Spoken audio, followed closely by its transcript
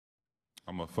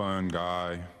I'm a fun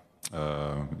guy.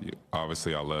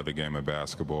 Obviously, I love the game of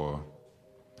basketball.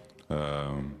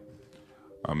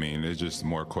 I mean, it's just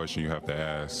more questions you have to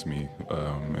ask me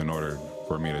in order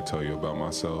for me to tell you about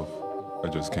myself. I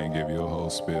just can't give you a whole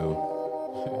spiel.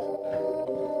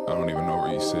 I don't even know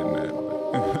where you're sitting at.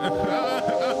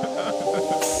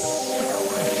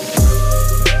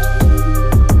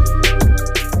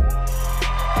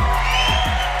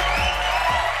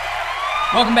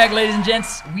 Welcome back, ladies and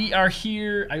gents. We are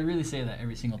here. I really say that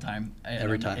every single time.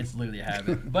 Every time. It's literally a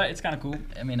habit. But it's kind of cool.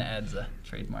 I mean, it adds a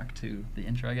trademark to the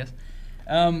intro, I guess.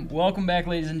 Welcome back,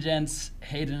 ladies and gents.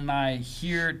 Hayden and I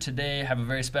here today have a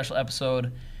very special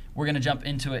episode. We're going to jump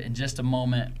into it in just a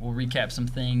moment. We'll recap some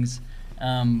things.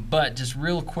 But just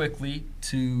real quickly,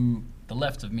 to the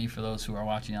left of me, for those who are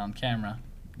watching on camera,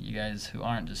 you guys who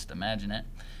aren't, just imagine it.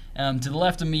 To the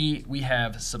left of me, we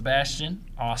have Sebastian,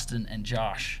 Austin, and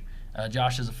Josh.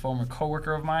 Josh is a former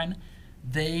coworker of mine.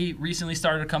 They recently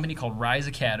started a company called Rise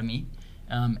Academy,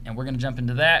 and we're going to jump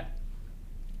into that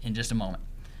in just a moment.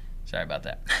 Sorry about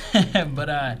that.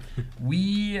 But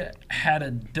we had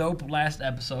a dope last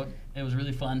episode. It was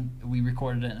really fun. We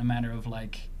recorded it in a matter of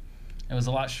it was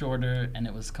a lot shorter, and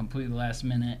it was completely last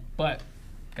minute, but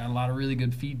got a lot of really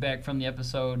good feedback from the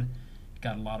episode. We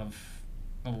had a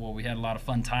lot of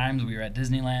fun times. We were at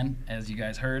Disneyland, as you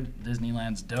guys heard.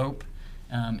 Disneyland's dope.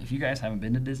 If you guys haven't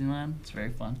been to Disneyland, it's very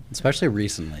fun. Especially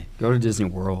recently. Go to Disney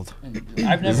World. I've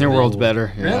never Disney been. World's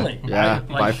better. Yeah. Really? Yeah,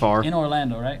 by far. In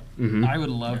Orlando, right? Mhm. I would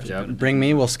love to go to Bring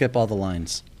me, we'll skip all the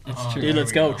lines. It's true. Dude,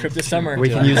 let's go. Trip this summer. We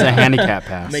can use a handicap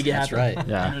pass. Make it That's happen.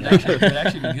 right. Yeah. It'd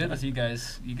actually be good with you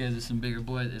guys. You guys are some bigger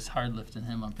boys. It's hard lifting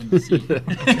him up in the seat.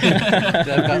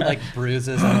 I've got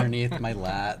bruises underneath my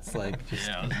lats.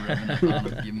 Yeah, I was rubbing up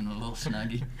on him, giving him a little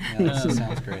snuggie. Yeah, that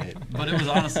sounds great. But it was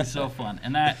honestly so fun.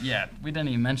 And we didn't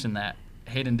even mention that.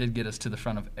 Hayden did get us to the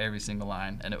front of every single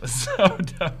line, and it was so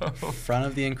dope. Front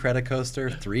of the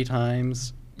Incredicoaster 3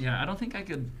 times. Yeah, I don't think I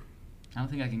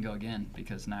can go again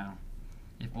because now,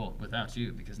 without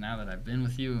you, because now that I've been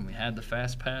with you and we had the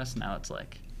fast pass, now it's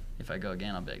like, if I go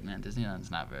again, I'll be like, man,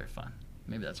 Disneyland's not very fun.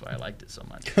 Maybe that's why I liked it so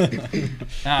much.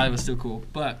 It was still cool.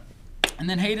 And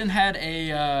then Hayden had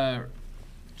a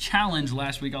challenge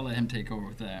last week. I'll let him take over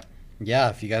with that. Yeah,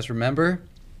 if you guys remember,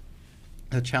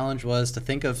 the challenge was to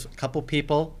think of a couple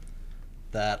people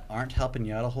that aren't helping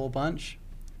you out a whole bunch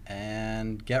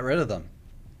and get rid of them.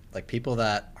 Like people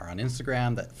that are on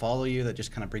Instagram, that follow you, that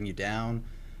just kind of bring you down,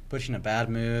 put you in a bad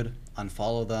mood,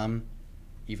 unfollow them.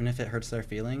 Even if it hurts their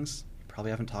feelings, you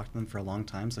probably haven't talked to them for a long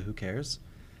time, so who cares?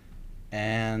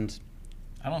 And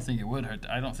I don't think it would hurt.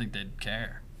 I don't think they'd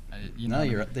care.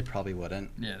 They probably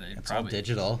wouldn't. Yeah, it's all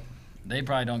digital. They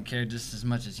probably don't care just as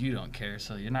much as you don't care,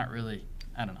 so you're not really,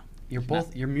 I don't know.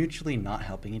 You're mutually not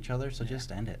helping each other, so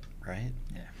just end it, right?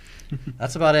 Yeah.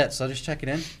 That's about it. So just check it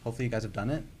in. Hopefully you guys have done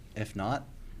it. If not,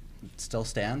 it still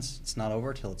stands. It's not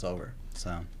over till it's over.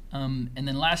 So. And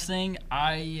then last thing,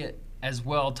 I as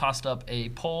well tossed up a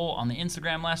poll on the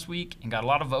Instagram last week and got a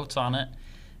lot of votes on it.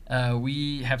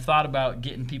 We have thought about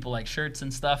getting people like shirts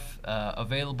and stuff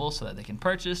available so that they can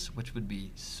purchase, which would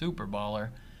be super baller.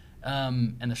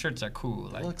 And the shirts are cool.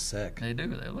 They look sick. They do.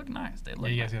 They look nice. They look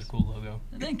You guys nice. got a cool logo.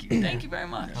 Thank you. Thank you very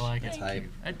much. I like it. Thank you.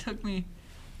 It took me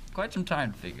quite some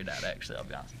time to figure it out, actually, I'll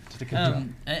be honest. Did a good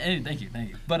job. Thank you.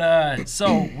 But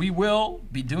so we will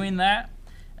be doing that,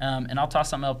 and I'll toss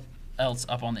something else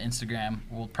up on the Instagram.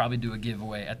 We'll probably do a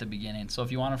giveaway at the beginning. So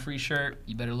if you want a free shirt,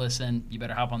 you better listen. You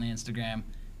better hop on the Instagram,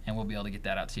 and we'll be able to get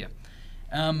that out to you.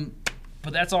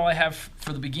 But that's all I have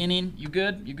for the beginning. You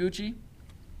good? You Gucci?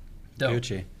 Dope.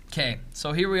 Gucci. Okay,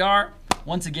 so here we are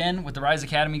once again with the Rise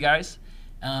Academy guys.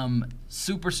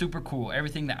 Super, super cool.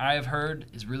 Everything that I have heard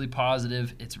is really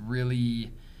positive. It's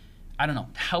really,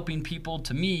 helping people.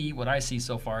 To me, what I see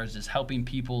so far is just helping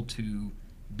people to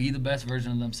be the best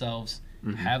version of themselves,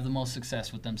 have the most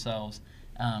success with themselves,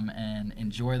 and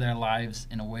enjoy their lives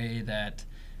in a way that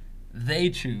they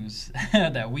choose,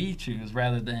 that we choose,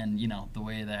 rather than, the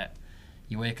way that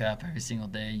you wake up every single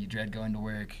day, you dread going to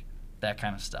work, that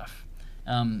kind of stuff.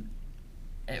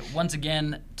 Once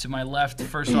again, to my left,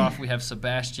 first off, we have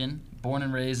Sebastian, born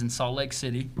and raised in Salt Lake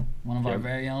City, one of our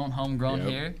very own, homegrown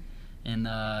here in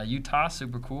Utah,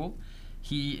 super cool.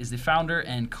 He is the founder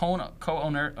and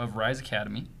co-owner of Rise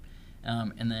Academy,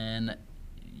 and then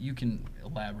you can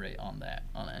elaborate on that,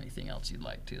 on anything else you'd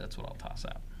like to. That's what I'll toss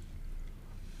out.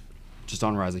 Just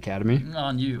on Rise Academy?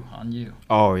 On you.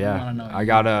 Oh, We yeah. wanna know I you.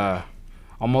 got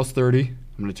almost 30.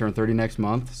 I'm going to turn 30 next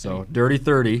month, so dirty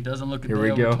 30. Doesn't look a Here day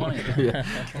we over go. 20. Yeah.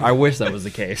 I wish that was the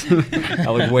case.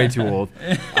 I look way too old.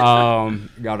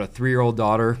 Got a 3-year-old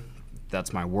daughter.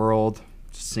 That's my world.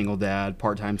 single dad,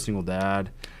 part-time single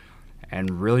dad,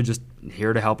 and really just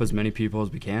here to help as many people as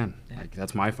we can. Yeah. Like,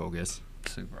 that's my focus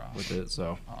Super awesome. with it.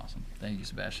 So Awesome. Thank you,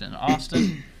 Sebastian.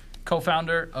 Austin,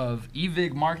 co-founder of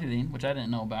eVig Marketing, which I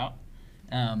didn't know about.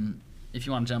 If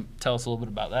you want to tell us a little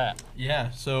bit about that.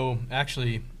 Yeah, so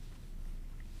actually,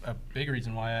 a big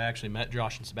reason why I actually met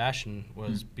Josh and Sebastian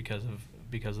was because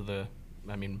of the,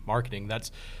 marketing.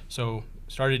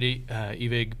 Started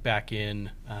eVig back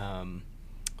in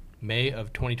May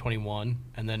of 2021,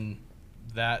 and then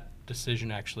that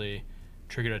decision actually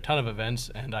triggered a ton of events,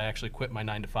 and I actually quit my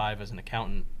 9-to-5 as an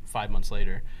accountant 5 months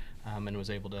later, and was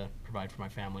able to provide for my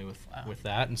family with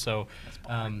that. And so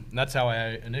that's how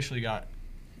I initially got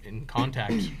in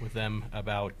contact with them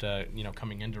about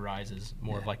coming into Rise as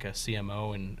more of like a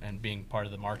CMO and being part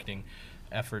of the marketing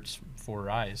efforts for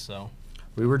Rise. So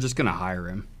we were just gonna hire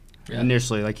him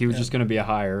initially, like he was just gonna be a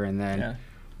hire, and then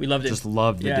we loved it. Just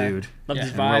loved the dude. Loved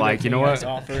his And vibe. we're like, you know what,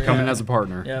 come in as a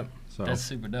partner. Yep. So That's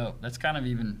super dope. That's kind of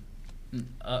even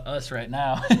us right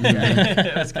now.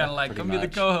 It's kind of like, Pretty come be the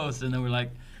much. co-host, and then we're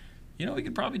like, we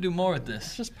could probably do more with It's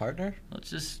this. just partner Let's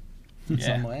just, in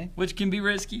some way. which can be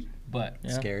risky, but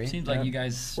Yeah. Scary. seems like Yeah. you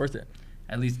guys, Worth it.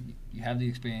 at least you have the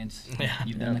experience. Yeah.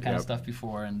 You've done the kind of Yep. stuff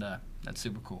before, and that's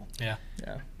super cool. yeah.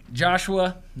 Yeah.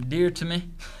 Joshua, dear to me.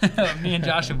 Me and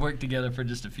Josh have worked together for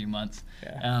just a few months.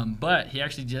 Yeah. But he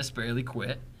actually just barely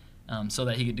quit so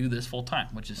that he could do this full time,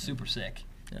 which is super sick.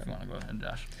 Yeah. If you want to go ahead,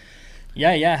 Josh.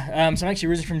 Yeah. So I'm actually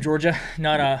originally from Georgia,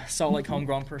 not a Salt Lake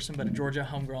homegrown person, but a Georgia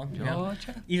homegrown. you know.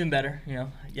 Georgia. Even better, Yeah,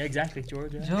 exactly,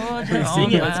 Georgia. Georgia.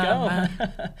 Sing it, Oh, let's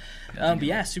man, go. But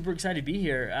yeah, super excited to be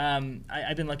here.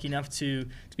 I've been lucky enough to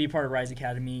be a part of Rise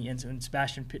Academy, and so when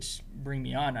Sebastian bring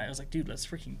me on, I was like, dude, let's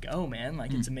freaking go, man.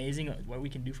 Like, it's amazing what we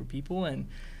can do for people.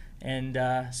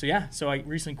 So I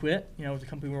recently quit, with the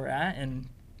company we're at, and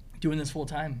doing this full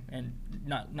time, and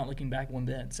not looking back one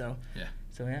bit. So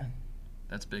yeah,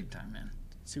 That's big time, man.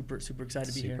 super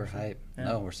excited to be here. Super hype. Yeah.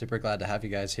 No, we're super glad to have you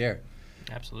guys here.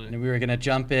 Absolutely. And we were going to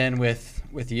jump in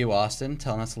with you, Austin,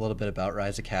 telling us a little bit about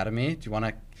Rise Academy. Do you want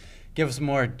to give us a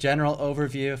more general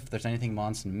overview, if there's anything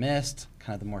Monson missed,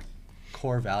 kind of the more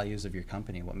core values of your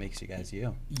company, what makes you guys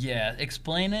you? Yeah,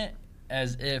 explain it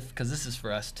as if, because this is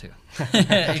for us too.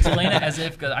 Explain it as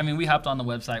if, because we hopped on the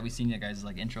website, we seen you guys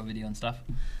like intro video and stuff,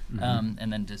 and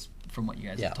then just from what you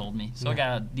guys have told me, so I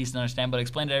got a decent understand. But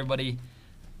explain to everybody.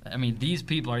 These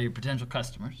people are your potential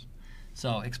customers,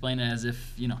 so explain it as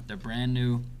if they're brand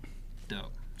new.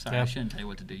 Dope. Sorry, I shouldn't tell you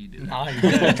what to do. You do that. No, you're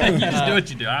good. You just do what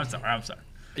you do. I'm sorry.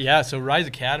 Yeah, so Rise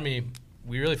Academy,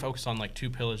 we really focus on like 2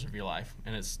 pillars of your life,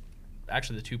 and it's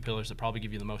actually the 2 pillars that probably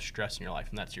give you the most stress in your life,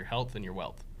 and that's your health and your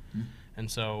wealth. And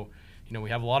so, we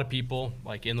have a lot of people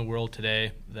like in the world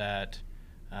today that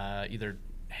either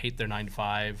hate their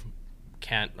 9-to-5,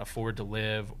 can't afford to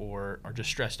live, or are just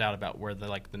stressed out about where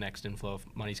the next inflow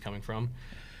of money's coming from.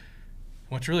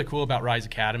 What's really cool about Rise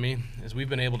Academy is we've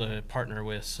been able to partner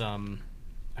with some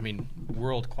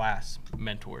world-class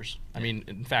mentors.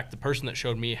 In fact, the person that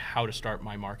showed me how to start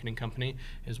my marketing company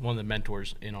is one of the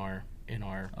mentors in our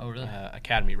Oh, really?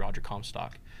 academy, Roger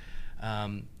Comstock.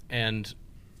 And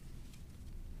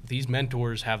these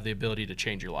mentors have the ability to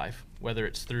change your life, whether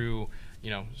it's through,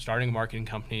 starting a marketing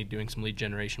company, doing some lead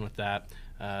generation with that,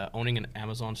 owning an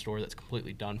Amazon store that's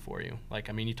completely done for you.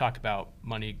 You talk about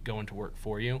money going to work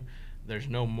for you. There's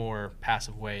no more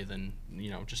passive way than,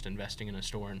 just investing in a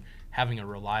store and having a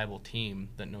reliable team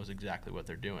that knows exactly what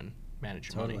they're doing, manage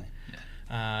your money.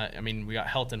 We got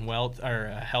health and wealth, or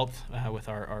health with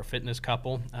our fitness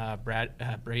couple,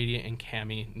 Brady and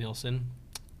Cami Nielsen.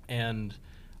 And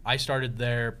I started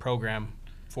their program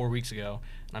 4 weeks ago,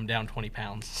 and I'm down 20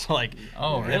 pounds. So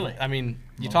Oh, really?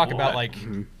 You Oh, talk boy.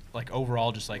 about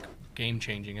overall just game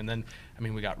changing. And then,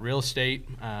 we got real estate,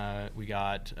 we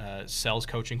got sales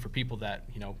coaching for people that,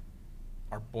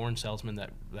 are born salesmen that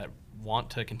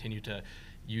want to continue to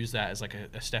use that as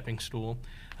a stepping stool.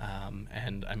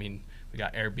 We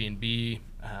got Airbnb.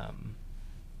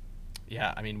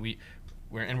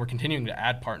 We're continuing to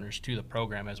add partners to the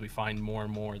program as we find more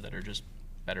and more that are just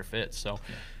better fits. So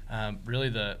really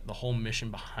the whole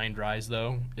mission behind Rise,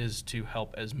 though, is to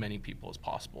help as many people as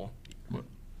possible.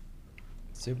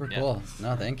 Super Yeah. cool.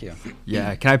 No, thank you.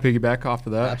 Yeah, can I piggyback off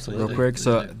of that Absolutely. real quick? Please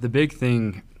So do. the big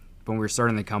thing when we were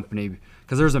starting the company,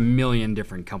 because there's a million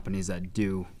different companies that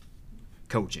do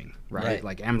coaching, right?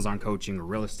 Like Amazon coaching or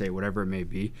real estate, whatever it may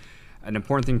be. An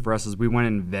important thing for us is we went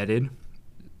and vetted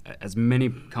as many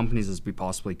companies as we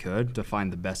possibly could to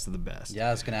find the best of the best. Yeah,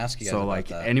 I was going to ask you guys So about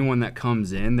that. anyone that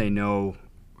comes in, they know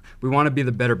we want to be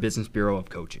the Better Business Bureau of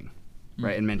coaching,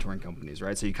 right? And mentoring companies,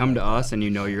 right? So you come to us and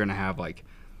you're going to have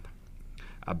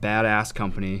a badass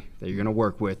company that you're going to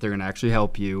work with. They're going to actually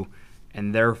help you,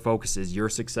 and their focus is your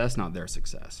success, not their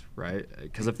success, right?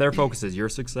 Because if their focus is your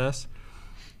success,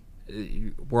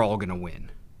 we're all going to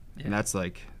win. Yeah. And that's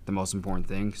like the most important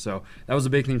thing. So that was a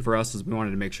big thing for us, is we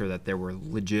wanted to make sure that there were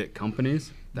legit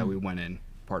companies that we went in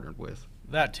partnered with.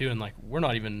 That too, and like we're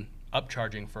not even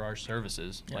upcharging for our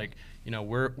services. Yeah. Like, you know,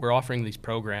 we're offering these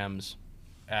programs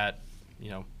at, you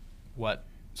know, what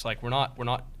it's like we're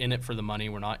not in it for the money.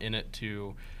 We're not in it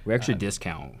to We actually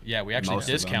discount. Yeah, we actually most of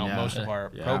them, discount yeah. most of our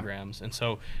programs. And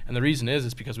so, and the reason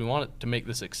is because we want it to make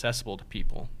this accessible to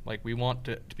people. Like, we want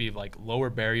it to be like lower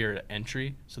barrier to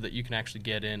entry so that you can actually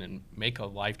get in and make a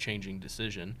life-changing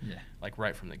decision, like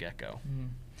right from the get-go.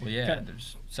 Well, yeah, Kinda-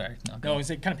 there's, sorry. No, No, it's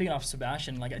like kind of picking off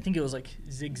Sebastian. Like, I think it was like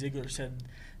Zig Ziglar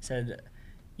said,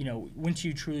 you know, once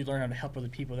you truly learn how to help other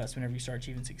people, that's whenever you start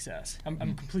achieving success. I'm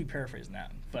completely paraphrasing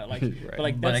that, but like, but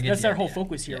like But I that's, get that's the our whole idea.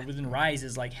 focus here within Rise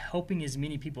is like helping as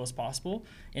many people as possible,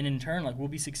 and in turn, like we'll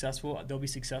be successful, they'll be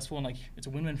successful, and like it's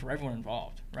a win-win for everyone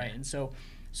involved, right? And so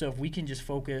if we can just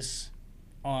focus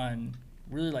on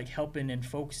really like helping and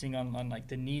focusing on like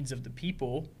the needs of the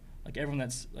people, like everyone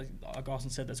that's like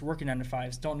Austin said, that's working 9 to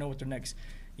 5s, don't know what their next,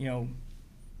 you know,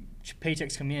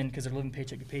 paychecks come in because they're living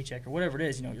paycheck to paycheck or whatever it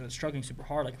is, you know, they're struggling super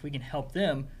hard. Like if we can help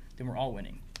them, then we're all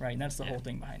winning, right? And that's the whole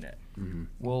thing behind it.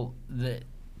 Well,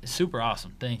 super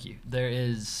awesome. Thank you.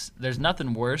 There's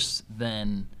nothing worse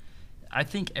than, I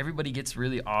think everybody gets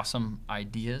really awesome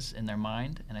ideas in their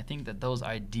mind, and I think that those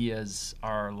ideas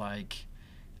are like,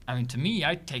 I mean, to me,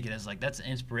 I take it as like that's an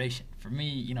inspiration. For me,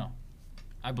 you know,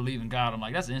 I believe in God. I'm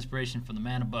like, that's an inspiration from the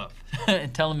man above,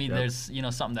 and telling me there's, you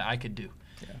know, something that I could do.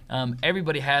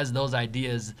 Everybody has those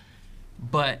ideas,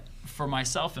 but for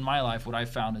myself in my life, what I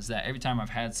found is that every time I've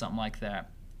had something like that,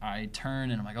 I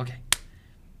turn and I'm like, okay,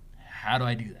 how do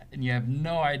I do that? And you have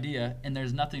no idea, and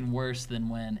there's nothing worse than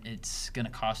when it's going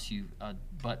to cost you a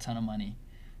butt ton of money.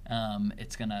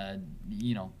 It's going to,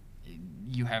 you know,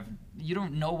 you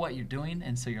don't know what you're doing,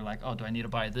 and so you're like, oh, do I need to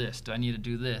buy this? Do I need to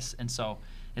do this? And so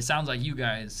it sounds like you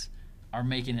guys are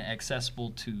making it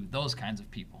accessible to those kinds of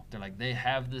people. They're like, they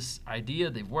have this idea,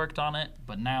 they've worked on it,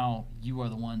 but now you are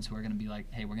the ones who are going to be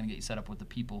like, hey, we're going to get you set up with the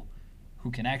people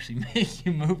who can actually make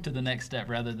you move to the next step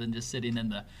rather than just sitting in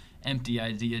the empty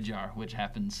idea jar, which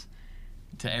happens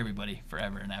to everybody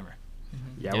forever and ever.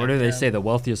 Yeah, what do they say? The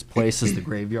wealthiest place is the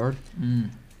graveyard.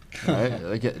 Right?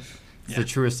 Like it's the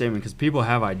truest statement, because people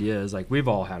have ideas. Like, we've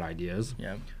all had ideas.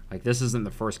 Yeah. Like, this isn't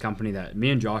the first company that me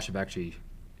and Josh have actually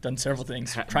Done several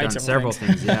things. done Tried several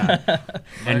things, yeah,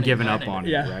 and given up on it,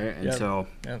 Yeah. right? And Yep. so,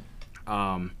 Yep.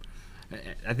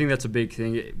 I think that's a big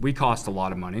thing. We cost a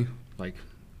lot of money. Like,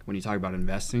 when you talk about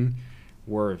investing,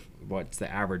 what's the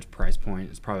average price point?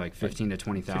 It's probably like 15 to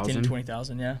 20,000. 15 to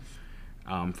 20,000, yeah.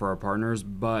 For our partners,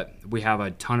 but we have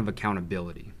a ton of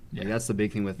accountability. Like, that's the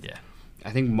big thing with. Yeah. I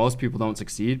think most people don't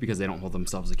succeed because they don't hold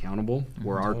themselves accountable.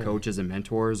 Where our coaches and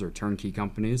mentors or turnkey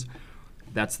companies,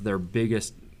 that's their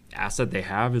biggest asset they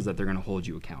have, is that they're going to hold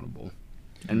you accountable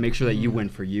and make sure that you win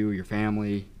for you, your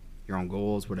family, your own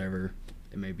goals, whatever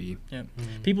it may be. Yeah.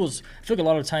 I feel like a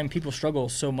lot of the time people struggle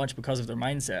so much because of their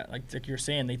mindset. Like you're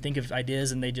saying, they think of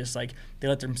ideas and they just like, they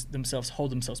let themselves hold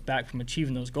themselves back from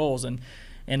achieving those goals. And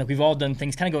like we've all done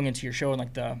things kind of going into your show, and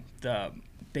like the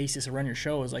basis around your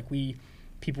show is like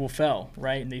people fail,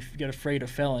 right? And they get afraid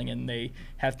of failing, and they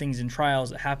have things in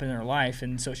trials that happen in their life.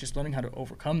 And so it's just learning how to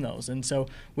overcome those. And so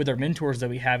with our mentors that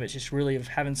we have, it's just really of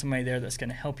having somebody there that's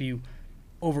going to help you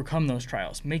overcome those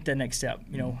trials, make that next step,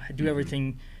 you know, do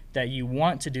everything that you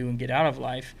want to do and get out of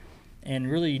life, and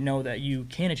really know that you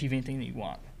can achieve anything that you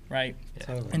want, right?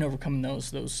 Totally. And overcome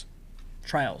those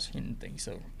trials and things.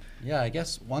 So Yeah, I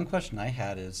guess one question I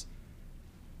had is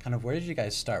kind of, where did you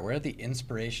guys start? Where did the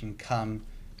inspiration come?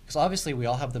 Because obviously we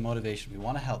all have the motivation. We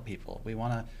want to help people. We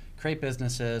want to create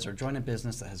businesses or join a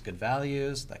business that has good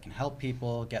values, that can help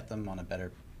people, get them on a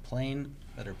better playing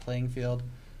field.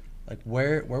 Like,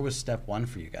 where was step one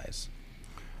for you guys?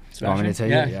 So I'm going to tell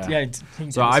you, yeah.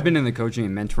 So I've been in the coaching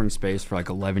and mentoring space for like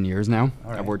 11 years now.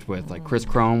 All right. I've worked with like Chris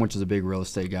Crone, which is a big real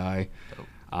estate guy.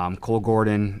 Cole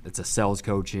Gordon, it's a sales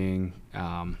coaching.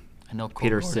 I know Cole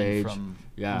Peter Gordon Sage. from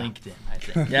Yeah. LinkedIn, I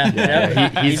think.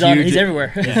 Yeah. He's huge. huge. He's everywhere.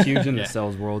 He's huge in the Yeah.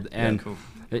 sales world. And cool.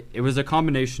 it was a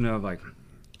combination of like,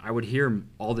 I would hear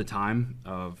all the time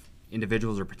of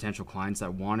individuals or potential clients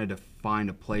that wanted to find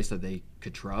a place that they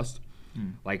could trust.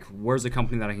 Like, where's a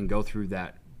company that I can go through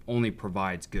that only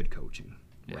provides good coaching,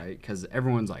 right? Because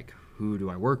everyone's like, who do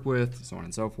I work with, so on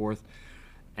and so forth.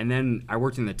 And then I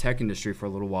worked in the tech industry for a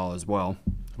little while as well,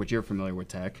 which you're familiar with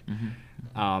tech.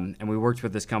 And we worked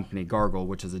with this company, Gargle,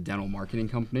 which is a dental marketing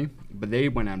company. But they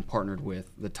went and partnered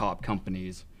with the top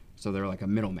companies So they're like a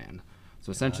middleman.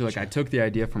 So essentially, like I took the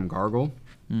idea from Gargle,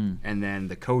 and then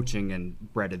the coaching and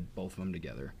breaded both of them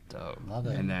together. Dope. Love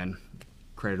it. And then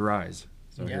created Rise.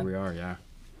 So Yeah. here we are, yeah.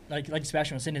 Like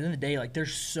Sebastian was saying, at the end of the day, like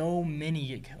there's so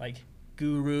many like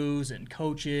gurus and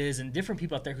coaches and different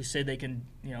people out there who say they can,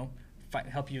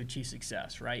 help you achieve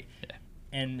success, right? Yeah.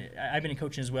 And I've been in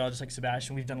coaching as well, just like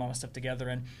Sebastian. We've done a lot of stuff together,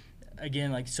 and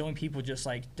again, like so many people just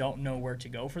like don't know where to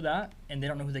go for that, and they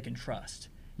don't know who they can trust.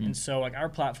 And so like our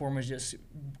platform is just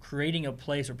creating a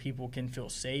place where people can feel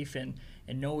safe and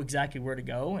know exactly where to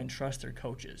go and trust their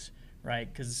coaches,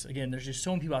 right? Because again, there's just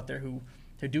so many people out there who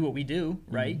do what we do,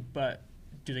 right? But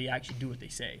do they actually do what they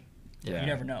say? Yeah. You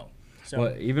never know. So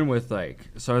Well, even with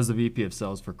so I was the VP of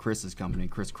sales for Chris's company,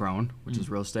 Chris Crone, which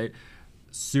is real estate.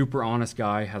 Super honest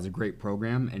guy, has a great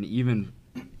program, and even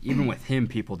with him,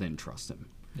 people didn't trust him.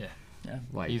 Yeah. yeah,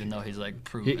 Like Even though he's like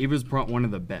proven. he was one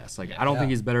of the best. Like Yeah. I don't think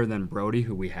Yeah. he's better than Brody,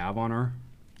 who we have on our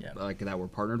Yeah. like that we're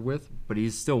partnered with, but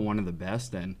he's still one of the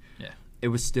best. And Yeah. it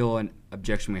was still an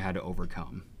objection we had to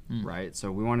overcome, right?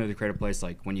 So we wanted to create a place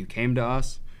like when you came to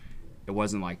us, it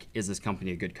wasn't like, is this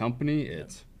company a good company?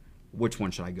 It's which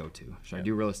one should I go to? Should I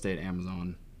do real estate,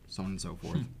 Amazon, so on and so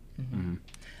forth?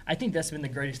 I think that's been the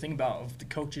greatest thing about the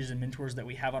coaches and mentors that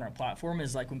we have on our platform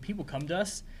is like when people come to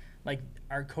us, like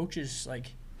our coaches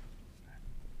like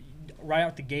right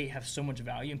out the gate have so much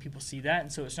value and people see that,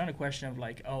 and so it's not a question of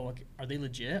like, oh, like, are they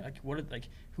legit? Like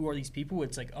who are these people?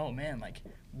 It's like, oh man, like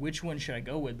which one should I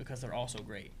go with because they're all so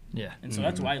great. Yeah. And so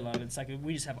that's what I love. It's like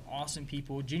we just have awesome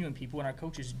people, genuine people, and our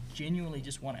coaches genuinely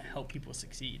just want to help people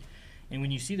succeed. And when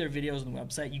you see their videos on the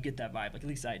website, you get that vibe. Like at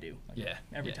least I do. Like, Yeah.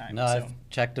 every Yeah. time. No, So, I've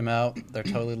checked them out. They're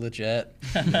totally legit.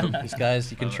 These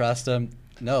guys, you can trust them.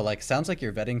 No, like sounds like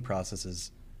your vetting process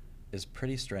is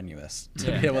pretty strenuous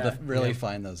to Yeah. be able Yeah. to really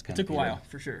find those it kind took of a people. while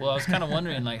for sure. Well, I was kind of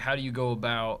wondering, like, how do you go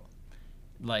about,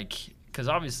 like, because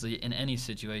obviously in any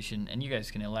situation, and you guys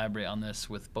can elaborate on this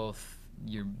with both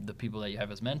the people that you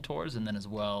have as mentors and then as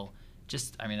well,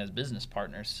 just, I mean, as business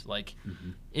partners, like,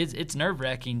 it's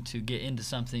nerve-wracking to get into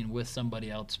something with somebody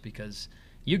else because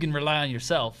you can rely on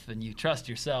yourself and you trust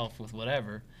yourself with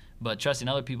whatever, but trusting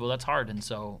other people, that's hard. And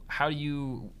so how do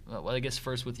you, well, I guess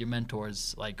first with your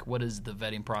mentors, like, what is the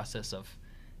vetting process of,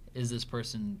 is this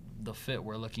person the fit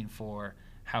we're looking for?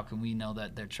 How can we know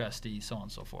that they're trusty, so on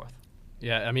and so forth?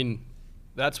 Yeah, I mean,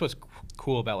 that's what's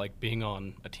cool about like being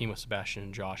on a team with Sebastian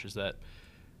and Josh is that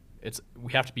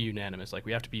we have to be unanimous. Like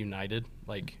we have to be united.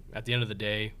 Like at the end of the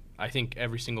day, I think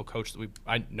every single coach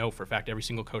I know for a fact every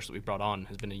single coach that we've brought on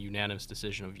has been a unanimous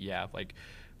decision of like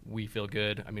we feel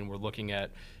good. I mean, we're looking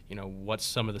at what's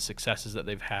some of the successes that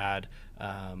they've had.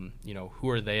 Who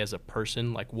are they as a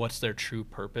person? Like what's their true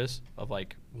purpose of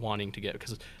like wanting to get?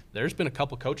 Because there's been a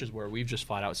couple coaches where we've just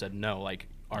flat out said no. Like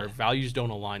our values don't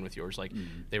align with yours. Like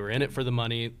they were in it for the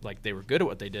money. Like they were good at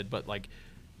what they did, but like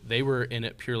they were in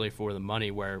it purely for the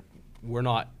money. Where we're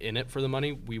not in it for the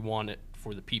money. We want it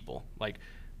for the people. Like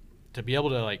to be able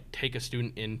to like take a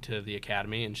student into the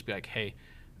academy and just be like, hey,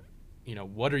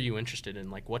 what are you interested in?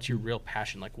 Like, what's your real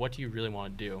passion? Like, what do you really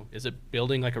want to do? Is it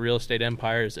building like a real estate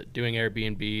empire? Is it doing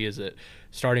Airbnb? Is it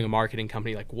starting a marketing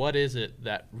company? Like, what is it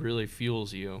that really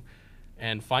fuels you?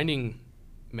 And finding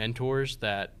mentors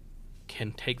that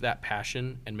can take that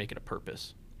passion and make it a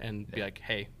purpose and be like,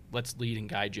 hey, let's lead and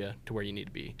guide you to where you need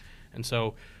to be. And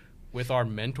so with our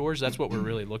mentors, that's what we're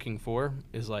really looking for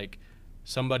is like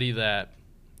somebody that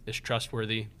is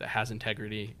trustworthy, that has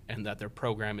integrity, and that their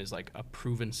program is like a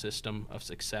proven system of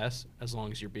success as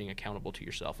long as you're being accountable to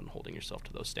yourself and holding yourself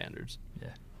to those standards.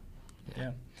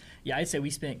 Yeah, I'd say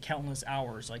we spent countless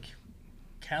hours,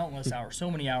 so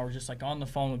many hours just like on the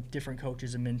phone with different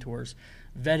coaches and mentors,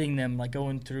 vetting them, like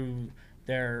going through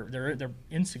their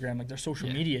Instagram, like their social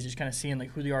media, just kind of seeing like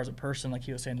who they are as a person, like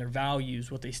he was saying, their values,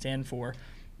 what they stand for.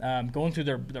 Going through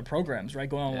their programs, right?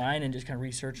 Going online and just kind of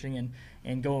researching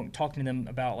and talking to them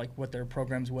about like what their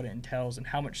programs, what it entails, and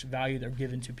how much value they're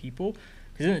given to people.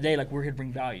 Because in the day, like we're here to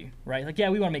bring value, right? Like,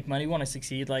 yeah, we want to make money, we want to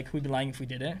succeed. Like we'd be lying if we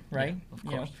didn't, right? Yeah, of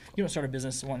course. You don't start a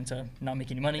business wanting to not make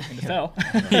any money and to fail.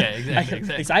 Yeah, exactly.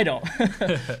 At least I don't.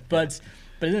 But at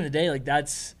the end of the day, like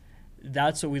that's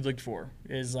what we looked for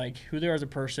is like who they are as a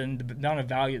person, the amount of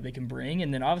value that they can bring,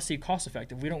 and then obviously cost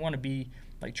effective. We don't want to be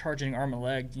like charging arm and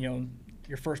leg,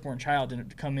 your firstborn child and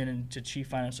to come in and to achieve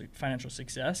financial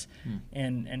success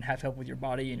and have help with your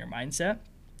body and your mindset.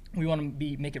 We want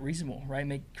to make it reasonable,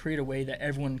 right? Create a way that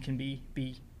everyone can be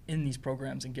in these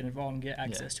programs and get involved and get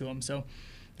access to them. So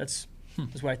that's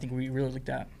what I think we really looked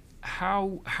at.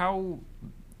 How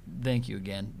thank you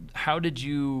again. How did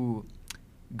you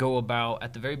go about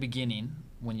at the very beginning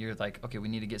when you're like, okay, we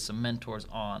need to get some mentors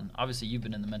on? Obviously, you've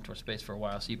been in the mentor space for a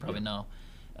while, so you probably know.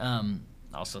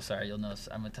 Also, sorry, you'll notice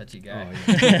I'm a touchy guy.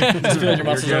 Oh, Just feeling your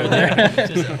muscles over there.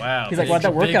 Just, wow. He's like, "What?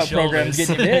 That workout program's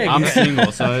getting you big." I'm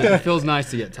single, so it feels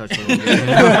nice to get touched a little bit.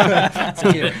 It's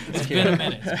cute. It's been a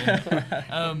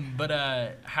minute.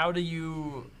 But how do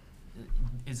you?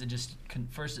 Is it just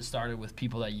first? It started with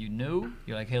people that you knew.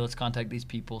 You're like, hey, let's contact these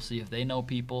people, see if they know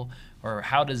people, or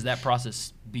how does that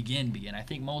process begin? I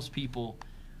think most people,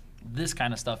 this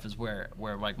kind of stuff is where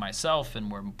like myself and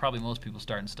where probably most people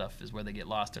starting stuff is where they get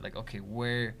lost. They're like, okay,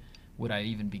 where would I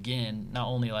even begin? Not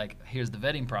only like here's the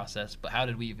vetting process, but how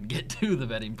did we even get to the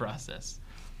vetting process?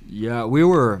 Yeah, we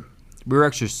were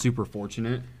actually super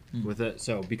fortunate with it.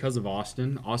 So because of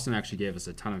Austin actually gave us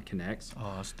a ton of connects.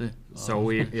 Austin. So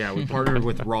we partnered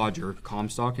with Roger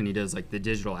Comstock, and he does like the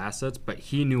digital assets, but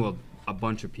he knew a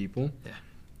bunch of people. Yeah.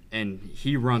 And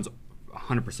he runs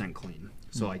 100% clean.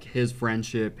 So like his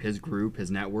friendship, his group,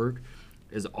 his network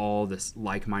is all this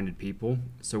like-minded people.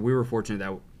 So we were fortunate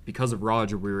that because of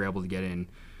Roger, we were able to get in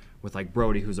with like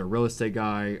Brody, who's our real estate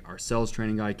guy, our sales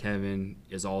training guy, Kevin,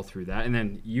 is all through that. And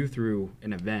then you threw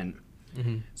an event.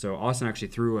 Mm-hmm. So Austin actually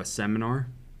threw a seminar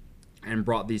and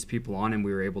brought these people on, and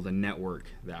we were able to network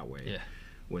that way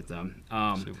with them.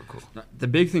 Super cool. The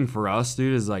big thing for us,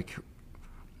 dude, is like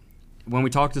when we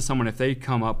talk to someone, if they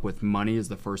come up with money as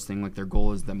the first thing, like their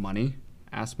goal is the money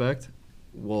aspect,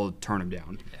 we'll turn them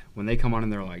down. Yeah. When they come on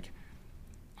and they're like,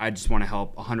 I just want to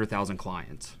help 100,000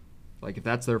 clients. Like if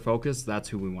that's their focus, that's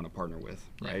who we want to partner with,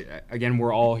 right? Again,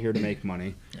 we're all here to make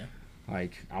money. Yeah.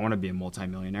 Like I want to be a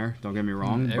multimillionaire. Don't get me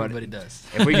wrong, Everybody but does.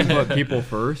 if we can put people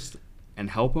first and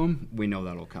help them, we know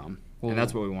that'll come. Well, and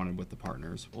that's what we wanted with the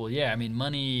partners. Well, yeah, I mean,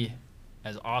 money,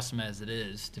 as awesome as it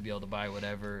is to be able to buy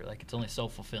whatever, like it's only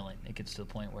self-fulfilling. It gets to the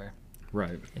point where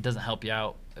Right. it doesn't help you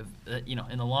out. You know,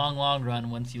 in the long run,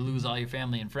 once you lose all your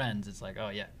family and friends, it's like, oh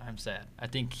yeah, I'm sad. I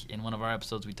think in one of our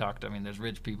episodes we talked, I mean, there's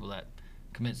rich people that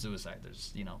commit suicide.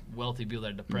 There's, you know, wealthy people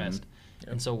that are depressed.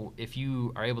 Yep. And so if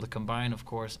you are able to combine, of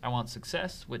course, I want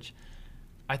success, which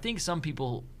I think some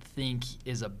people think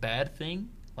is a bad thing.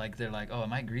 Like they're like, oh,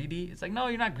 am I greedy? It's like, no,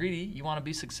 you're not greedy. You want to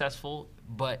be successful.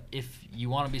 But if you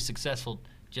want to be successful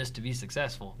just to be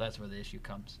successful, that's where the issue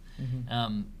comes.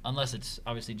 Mm-hmm. Unless it's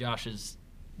obviously Josh's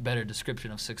better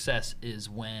description of success is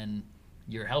when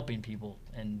you're helping people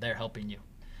and they're helping you.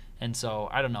 And so,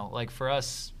 I don't know, like for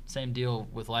us, same deal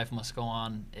with Life Must Go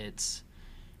On. It's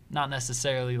not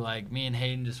necessarily like me and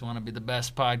Hayden just want to be the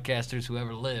best podcasters who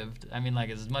ever lived. I mean, like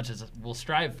as much as we'll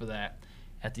strive for that,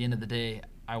 at the end of the day,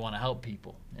 I want to help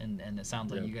people. And it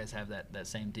sounds like you guys have that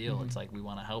same deal. Mm-hmm. It's like we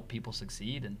want to help people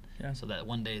succeed and so that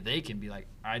one day they can be like,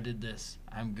 I did this,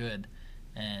 I'm good.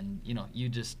 And, you know, you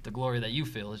just, the glory that you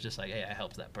feel is just like, hey, I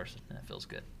helped that person and it feels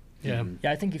good. Yeah.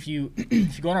 Yeah, I think if you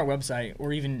go on our website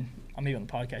or even maybe on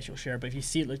the podcast you'll share, but if you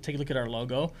see it, take a look at our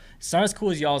logo. It's not as cool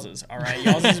as y'all's. All right,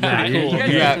 y'all's is Nah, pretty cool.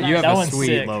 you have That a one's sweet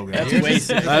sick. logo. That's way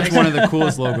sick. That's one of the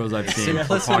coolest logos I've seen.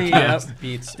 for Simplicity podcasts.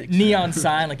 beats Neon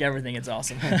sign, like everything. It's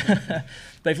awesome.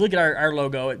 But if you look at our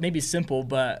logo, it may be simple,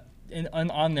 but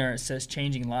on there it says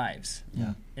changing lives.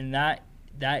 Yeah. And that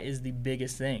is the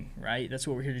biggest thing, right? That's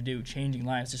what we're here to do, changing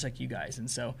lives, just like you guys. And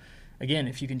so, again,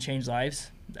 if you can change lives,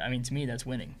 I mean, to me, that's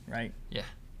winning, right? Yeah.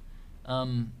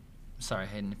 Sorry,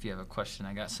 Hayden, if you have a question,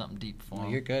 I got something deep for No,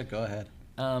 him. you're good. Go ahead.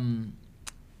 On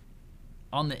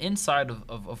the inside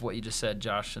of what you just said,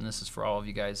 Josh, and this is for all of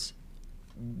you guys,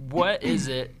 what is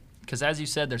it? Because as you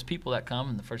said, there's people that come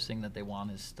and the first thing that they want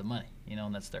is the money, you know,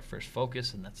 and that's their first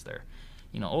focus and that's their,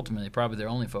 you know, ultimately probably their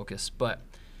only focus. But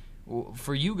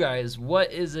for you guys,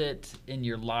 what is it in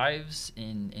your lives,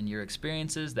 in your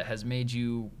experiences that has made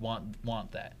you want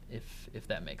that, if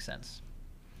that makes sense?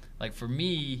 Like for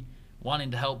me,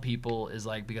 wanting to help people is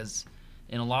like, because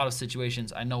in a lot of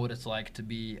situations, I know what it's like to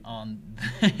be on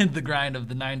the grind of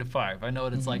the 9 to 5. I know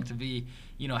what it's like to be,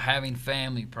 you know, having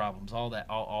family problems, all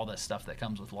that stuff that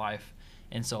comes with life.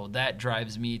 And so that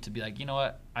drives me to be like, you know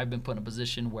what? I've been put in a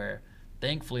position where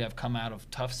thankfully I've come out of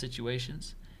tough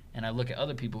situations, and I look at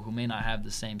other people who may not have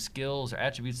the same skills or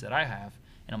attributes that I have,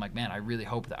 and I'm like, man, I really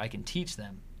hope that I can teach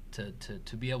them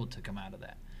to be able to come out of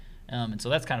that. And so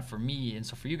that's kind of for me. And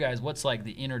so for you guys, what's like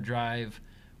the inner drive?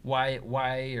 Why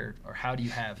or how do you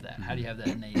have that? How do you have that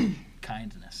innate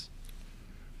kindness?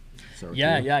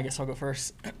 Yeah, I guess I'll go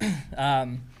first.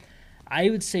 I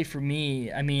would say for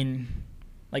me, I mean,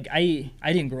 like I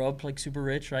didn't grow up like super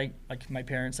rich, right? Like my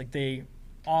parents, like they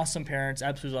awesome parents,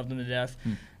 absolutely loved them to death,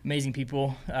 amazing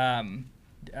people.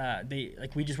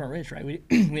 we just weren't rich, right? We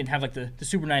didn't have like the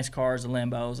super nice cars, the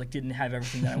Lambos, like didn't have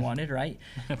everything that I wanted, right?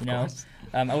 Of course.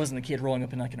 I wasn't the kid rolling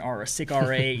up in like a sick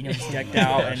R8, you know, just decked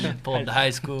out and Pulled up to high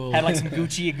school. had like some a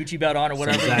Gucci belt on or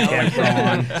whatever. Zac you know, like-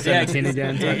 Efron, Yeah, 17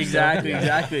 again. exactly.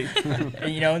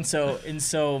 And, you know, and so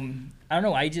I don't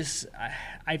know.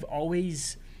 I've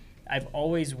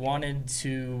always wanted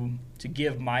to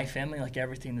give my family like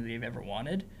everything that they've ever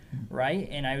wanted, right?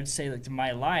 And I would say like to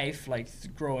my life, like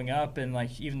growing up and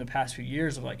like even the past few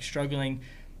years of like struggling,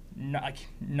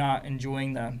 not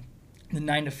enjoying the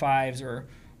 9-to-5s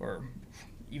or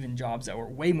even jobs that were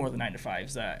way more than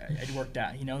 9-to-5s that I'd worked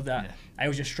at, you know, that I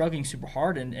was just struggling super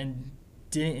hard and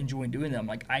didn't enjoy doing them.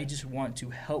 Like I just want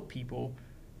to help people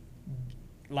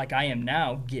like I am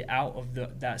now get out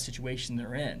of that situation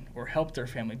they're in, or help their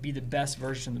family be the best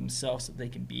version of themselves that they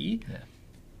can be. Yeah.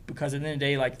 Because at the end of the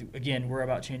day, like again, we're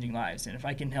about changing lives, and if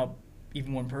I can help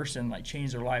even one person like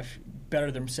change their life,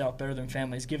 better themselves, better than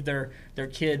families, give their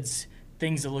kids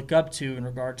things to look up to in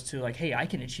regards to like, hey, I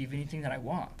can achieve anything that I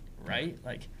want, right?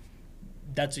 Like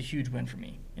that's a huge win for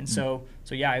me. And so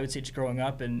yeah, I would say just growing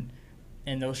up and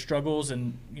those struggles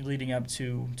and leading up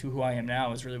to who I am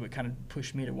now is really what kind of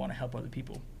pushed me to want to help other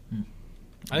people.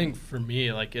 I think for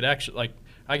me, like it actually, like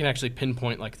I can actually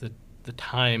pinpoint like the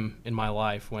time in my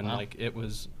life when like it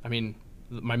was. I mean,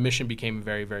 my mission became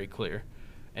very, very clear,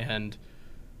 and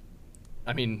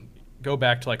I mean, go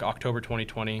back to like October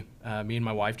 2020. Me and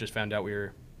my wife just found out we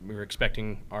were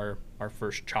expecting our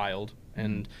first child,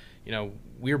 and you know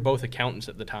we were both accountants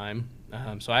at the time.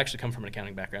 So I actually come from an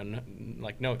accounting background,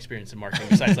 like no experience in marketing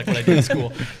besides like what I did in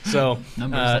school. So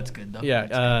Numbers, that's good though.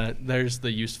 Yeah, there's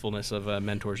the usefulness of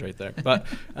mentors right there. But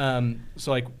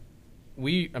so like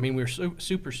we were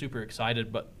super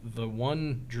excited. But the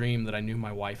one dream that I knew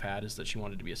my wife had is that she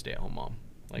wanted to be a stay-at-home mom.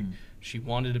 Like she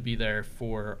wanted to be there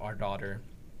for our daughter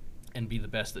and be the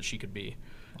best that she could be,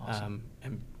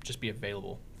 and just be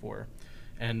available for her.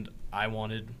 And I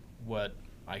wanted what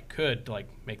I could to like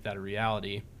make that a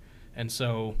reality. And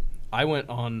so I went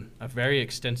on a very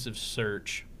extensive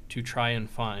search to try and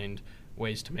find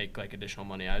ways to make like additional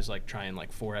money. I was like trying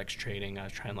like Forex trading. I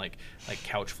was trying like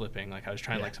couch flipping. Like I was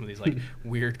trying like some of these like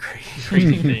weird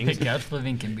crazy things. Couch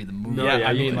flipping can be the move.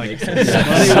 I mean like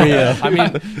I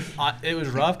mean it was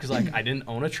rough because like I didn't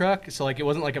own a truck, so like it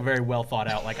wasn't like a very well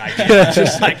thought out like idea. It's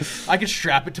just like I could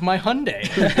strap it to my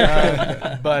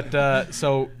Hyundai. But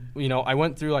so you know I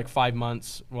went through like 5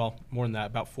 months, well more than that,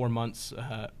 about 4 months.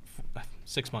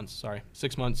 6 months,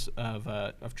 6 months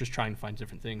of just trying to find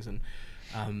different things, and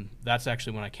that's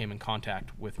actually when I came in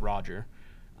contact with Roger,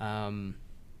 and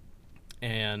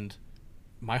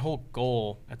my whole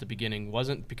goal at the beginning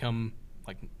wasn't become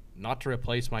like not to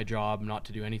replace my job, not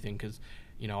to do anything, because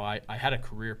you know I had a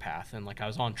career path and like I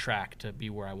was on track to be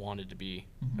where I wanted to be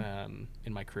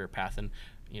in my career path, and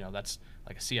you know that's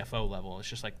like a CFO level. It's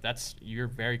just like you're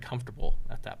very comfortable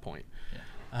at that point.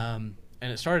 Yeah.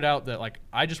 And it started out that like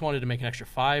I just wanted to make an extra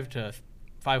 $500 to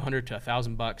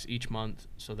 $1,000 each month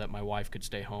so that my wife could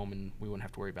stay home and we wouldn't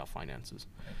have to worry about finances.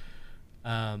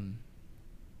 Right.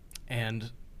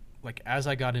 And like as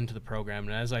I got into the program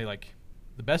and as I like,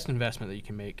 the best investment that you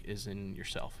can make is in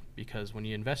yourself, because when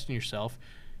you invest in yourself,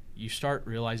 you start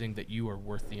realizing that you are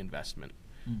worth the investment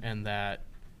and that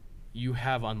you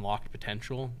have unlocked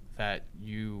potential that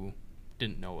you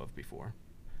didn't know of before.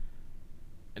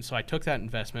 And so I took that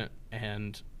investment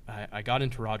and I got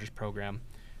into Roger's program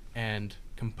and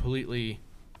completely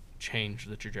changed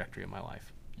the trajectory of my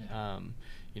life. Yeah.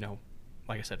 You know,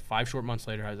 like I said, 5 short months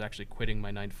later, I was actually quitting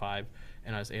my 9-to-5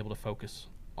 and I was able to focus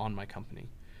on my company.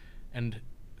 And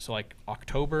so like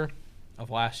October of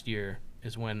last year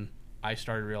is when I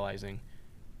started realizing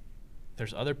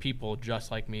there's other people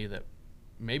just like me that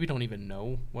maybe don't even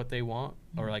know what they want,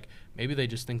 or like maybe they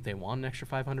just think they want an extra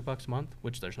 $500 a month,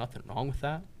 which there's nothing wrong with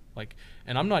that. Like,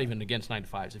 and I'm not even against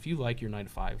 9-to-5s. If you like your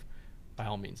 9-to-5, by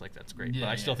all means, like that's great. But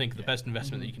I still think the best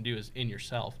investment that you can do is in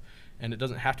yourself, and it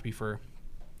doesn't have to be for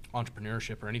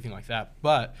entrepreneurship or anything like that.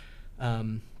 But,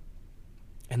 and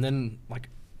then like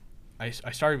I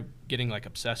started getting like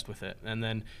obsessed with it, and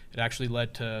then it actually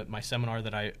led to my seminar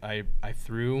that I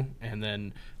threw, and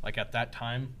then like at that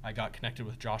time I got connected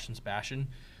with Josh and Sebastian,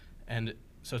 and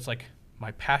so it's like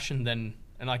my passion then,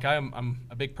 and like I'm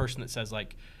a big person that says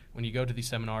like when you go to these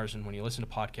seminars and when you listen to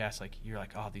podcasts, like you're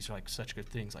like, oh, these are like such good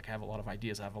things. Like I have a lot of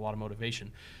ideas, I have a lot of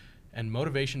motivation, and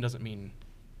motivation doesn't mean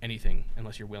anything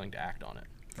unless you're willing to act on it.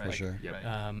 Right? For sure.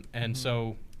 Yep. And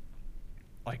so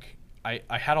like I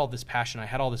had all this passion, I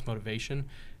had all this motivation,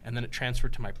 and then it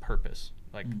transferred to my purpose.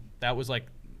 Like that was like,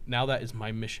 now that is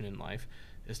my mission in life,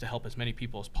 is to help as many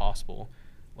people as possible.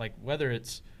 Like whether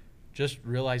it's just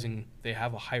realizing they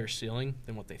have a higher ceiling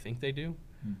than what they think they do,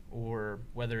 or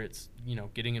whether it's, you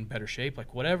know, getting in better shape,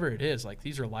 like whatever it is, like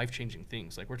these are life-changing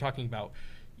things. Like we're talking about,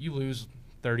 you lose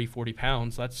 30, 40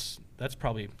 pounds, that's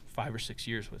probably 5 or 6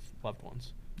 years with loved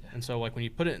ones. Yeah. And so like when you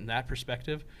put it in that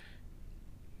perspective,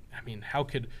 I mean,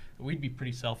 we'd be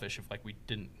pretty selfish if like we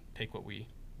didn't take what we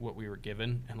were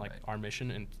given and like our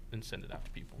mission and send it out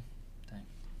to people. Dang.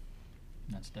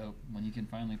 That's dope. When you can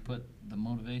finally put the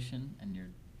motivation and your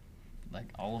like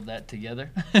all of that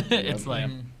together, it's like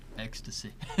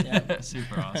ecstasy. Yeah.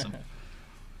 Super awesome.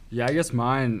 Yeah, I guess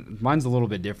mine's a little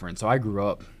bit different. So I grew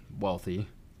up wealthy,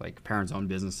 like parents owned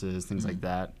businesses, things like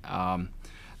that.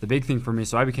 The big thing for me,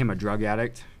 so I became a drug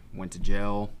addict, went to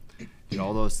jail, did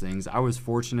all those things. I was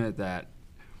fortunate that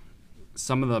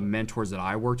some of the mentors that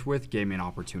I worked with gave me an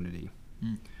opportunity.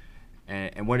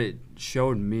 And what it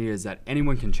showed me is that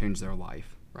anyone can change their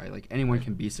life, right? Like anyone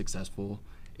can be successful.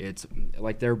 It's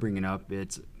like they're bringing up,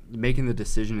 it's making the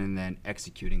decision and then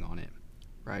executing on it,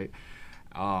 right?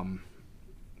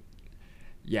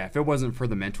 Yeah, if it wasn't for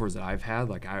the mentors that I've had,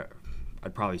 like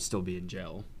I'd probably still be in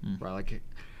jail, right? Like,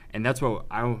 and that's what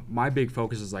my big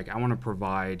focus is. Like, I want to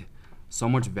provide so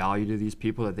much value to these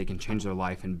people that they can change their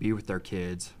life and be with their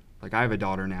kids. Like, I have a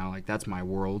daughter now. Like, that's my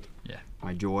world,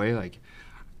 my joy. Like,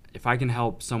 if I can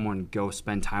help someone go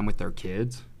spend time with their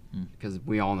kids, because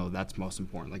we all know that's most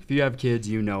important. Like, if you have kids,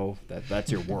 you know that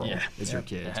that's your world. Is your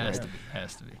kids, it right?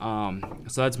 has to be.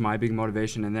 So that's my big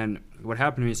motivation. And then what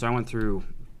happened to me, so I went through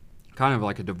kind of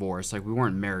like a divorce. Like, we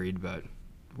weren't married, but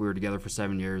we were together for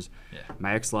 7 years.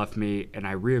 My ex left me, and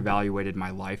I reevaluated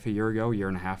my life a year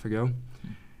and a half ago.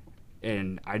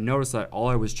 And I noticed that all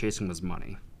I was chasing was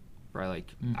money, right?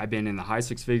 Like, I've been in the high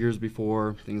six figures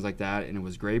before, things like that, and it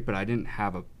was great, but I didn't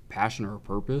have a passion or a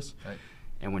purpose. Right.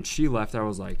 And when she left, I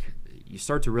was like, you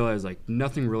start to realize, like,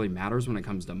 nothing really matters when it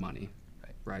comes to money,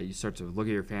 right? You start to look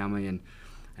at your family, and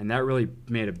that really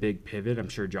made a big pivot. I'm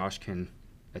sure Josh can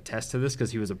attest to this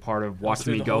because he was a part of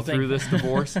watching me go through this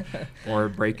divorce or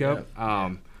breakup.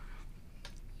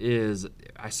 Is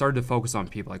I started to focus on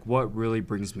people, like what really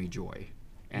brings me joy,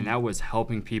 and that was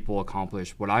helping people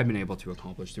accomplish what I've been able to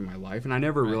accomplish through my life. And I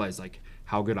never realized like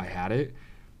how good I had it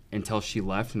until she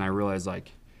left, and I realized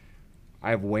like I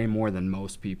have way more than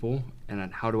most people, and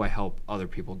then how do I help other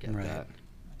people get that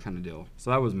kind of deal.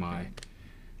 So that was my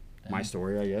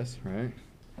story, I guess, right?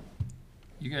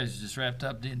 You guys just wrapped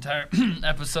up the entire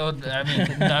episode. I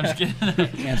mean, no, I'm just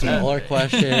kidding. Answer all our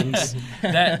questions.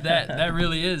 That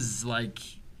really is like,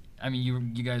 I mean,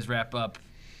 you guys wrap up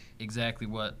exactly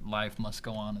what Life Must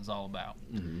Go On is all about.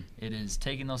 It is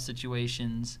taking those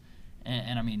situations,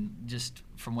 and I mean, just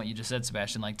from what you just said,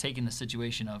 Sebastian, like taking the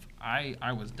situation of I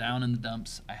was down in the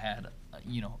dumps. I had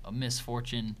a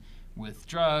misfortune with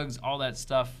drugs, all that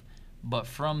stuff. But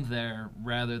from there,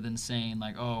 rather than saying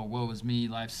like, oh, woe is me,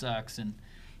 life sucks, and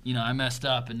I messed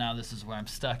up and now this is where I'm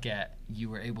stuck at, you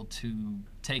were able to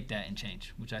take that and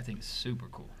change, which I think is super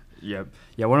cool. Yep.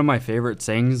 Yeah, one of my favorite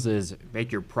sayings is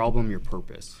make your problem your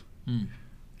purpose.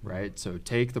 Right? So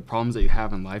take the problems that you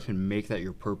have in life and make that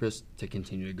your purpose to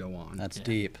continue to go on. That's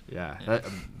deep. Yeah. That,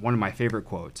 one of my favorite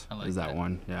quotes is that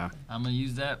one. Yeah. I'm going to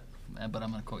use that, but I'm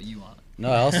going to quote you on it. No,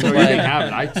 I also you didn't have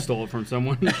it. I stole it from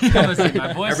someone.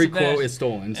 Every quote is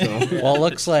stolen. So. Well, it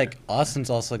looks like Austin's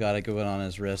also got a good one on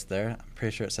his wrist there. I'm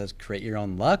pretty sure it says create your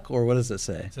own luck, or what does it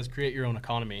say? It says create your own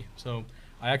economy. So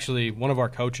one of our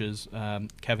coaches,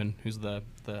 Kevin, who's the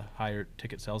higher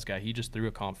ticket sales guy, he just threw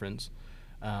a conference,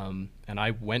 and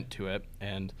I went to it,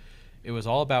 and it was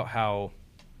all about how,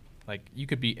 like, you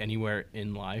could be anywhere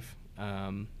in life,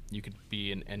 you could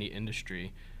be in any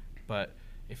industry, but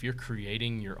if you're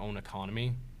creating your own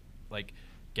economy, like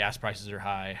gas prices are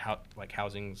high,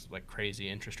 housing's like crazy,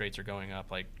 interest rates are going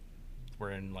up, like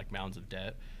we're in like mountains of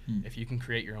debt. If you can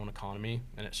create your own economy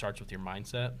and it starts with your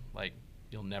mindset, like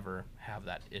you'll never have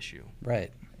that issue.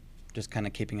 Right. Just kind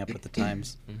of keeping up with the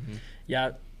times.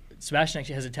 Yeah, Sebastian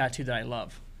actually has a tattoo that I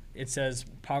love. It says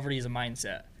poverty is a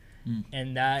mindset.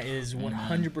 And that is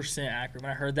 100% accurate.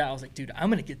 When I heard that, I was like, dude,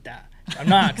 I'm going to get that. I'm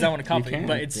not because I want to copy it,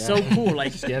 but it's so cool.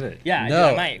 Like, just get it. Yeah,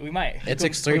 no, we might. It's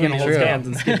extremely true. Hold hands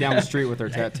and skip down the street with our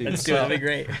tattoos. Let's do it. It'll be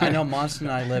great. I know Monson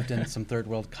and I lived in some third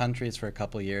world countries for a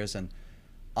couple of years, and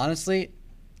honestly,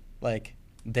 like,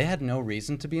 they had no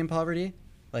reason to be in poverty.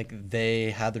 Like, they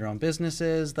had their own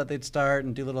businesses that they'd start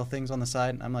and do little things on the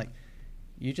side. And I'm like,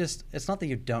 it's not that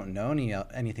you don't know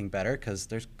anything better, because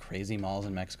there's crazy malls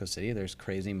in Mexico City, there's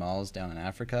crazy malls down in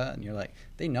Africa, and you're like,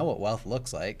 they know what wealth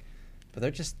looks like, but they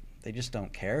just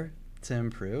don't care to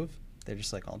improve. They're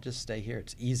just like, I'll just stay here,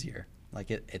 it's easier. Like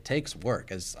it takes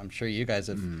work, as I'm sure you guys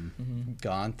have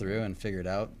gone through and figured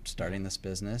out starting this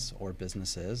business or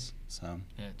businesses. So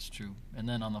Yeah, it's true. And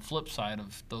then on the flip side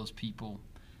of those people,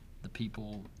 the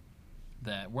people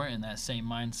that weren't in that same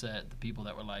mindset, the people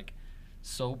that were like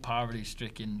so poverty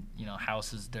stricken, you know,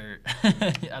 houses, dirt,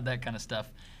 that kind of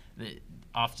stuff, that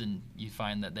often you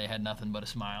find that they had nothing but a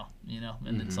smile, you know,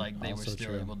 and it's like they were Also still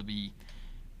true. able to be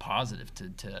positive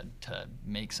to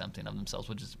make something of themselves,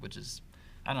 which is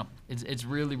I don't know, it's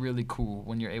really, really cool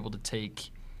when you're able to take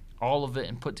all of it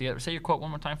and put together. Say your quote one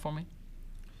more time for me,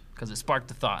 because it sparked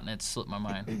a thought and it slipped my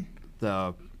mind.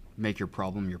 The make your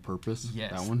problem your purpose.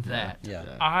 Yes, that one. that. Yeah.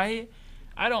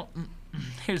 I don't.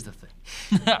 Here's the thing.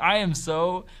 I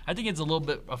think it's a little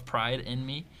bit of pride in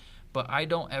me, but I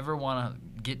don't ever want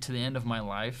to get to the end of my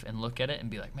life and look at it and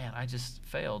be like, man, I just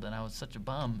failed and I was such a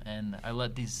bum and I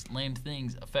let these lame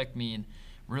things affect me and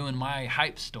ruin my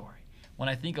hype story. When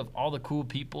I think of all the cool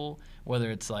people,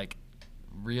 whether it's like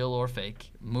real or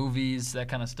fake, movies, that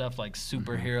kind of stuff, like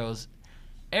superheroes,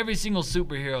 every single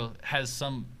superhero has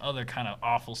some other kind of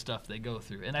awful stuff they go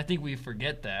through. And I think we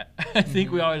forget that. I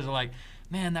think we always are like,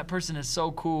 man, that person is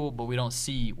so cool, but we don't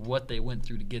see what they went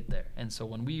through to get there. And so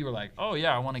when we were like, oh,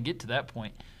 yeah, I want to get to that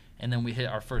point, and then we hit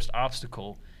our first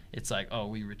obstacle, it's like, oh,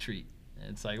 we retreat.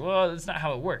 It's like, well, that's not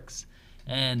how it works.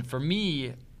 And for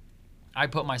me, I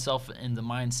put myself in the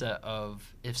mindset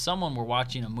of if someone were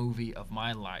watching a movie of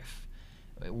my life,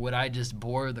 would I just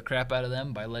bore the crap out of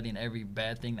them by letting every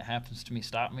bad thing that happens to me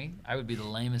stop me? I would be the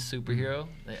lamest superhero.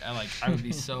 I would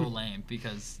be so lame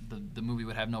because the movie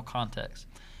would have no context,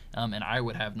 and I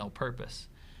would have no purpose.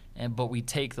 But we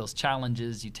take those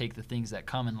challenges, you take the things that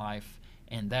come in life,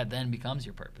 and that then becomes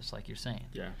your purpose, like you're saying.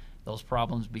 Yeah. Those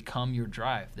problems become your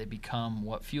drive. They become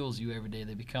what fuels you every day.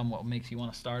 They become what makes you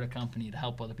want to start a company to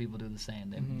help other people do the same.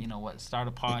 They, start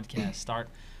a podcast, start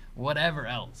whatever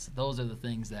else. Those are the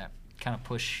things that kind of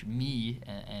push me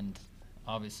and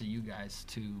obviously you guys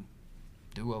to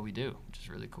do what we do, which is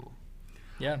really cool.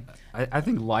 Yeah. I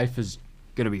think life is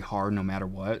going to be hard no matter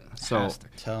what. So Has to.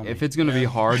 Tell if me. it's going to be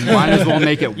hard, you might as well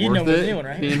make it You know worth what it we're doing,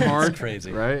 right? being hard.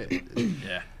 crazy. Right?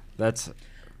 Yeah. That's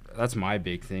my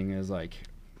big thing is like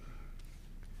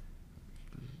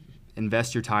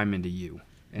invest your time into you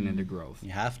and into growth.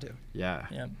 You have to. Yeah.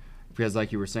 Yeah. Because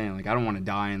like you were saying, like I don't want to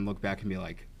die and look back and be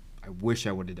like, I wish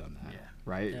I would have done that. Yeah.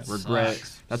 Right? Yeah. Regret.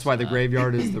 Sucks. That's why the Sucks.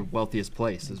 graveyard is the wealthiest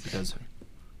place, is because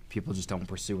people just don't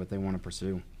pursue what they want to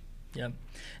pursue. Yeah,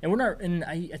 and we're not. And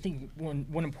I think one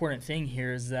important thing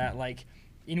here is that like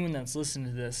anyone that's listening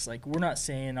to this, like we're not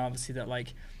saying obviously that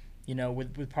like, you know,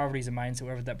 with poverty as a mindset,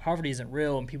 whatever, that poverty isn't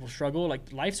real and people struggle.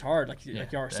 Like life's hard, like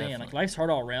y'all are saying, like definitely. life's hard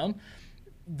all around.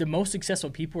 The most successful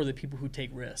people are the people who take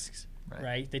risks, Right.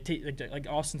 right? They take like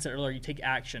Austin said earlier, you take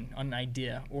action on an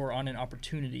idea or on an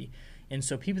opportunity, and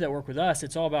so people that work with us,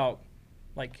 it's all about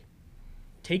like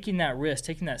taking that risk,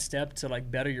 taking that step to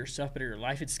like better yourself, better your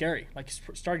life. It's scary. Like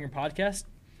starting your podcast,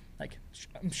 like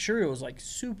I'm sure it was like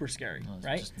super scary, No, it's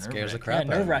right? just Scares the nerve-wracking. crap out of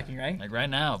me. Nerve-wracking, right? Like right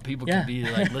now, people Yeah. could be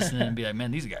like listening and be like,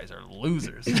 man, these guys are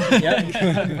losers. Yeah,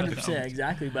 100%,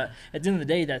 exactly. But at the end of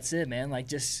the day, that's it, man. Like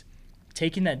just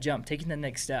taking that jump, taking that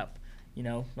next step, you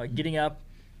know, like getting up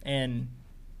and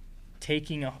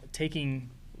taking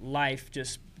life,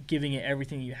 just giving it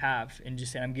everything you have and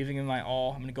just saying, I'm giving it my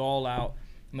all. I'm going to go all out.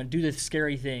 I'm going to do the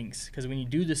scary things, because when you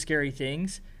do the scary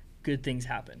things, good things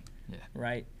happen. Yeah.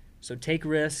 Right? So take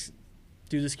risks,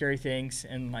 do the scary things,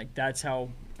 and like that's how,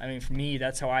 I mean, for me,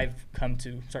 that's how I've come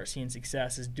to start seeing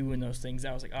success, is doing those things.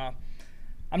 I was like,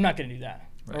 I'm not going to do that.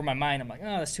 Or in my mind, I'm like,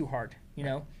 that's too hard, you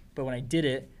know? But when I did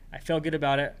it, I felt good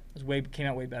about it. Came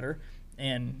out way better.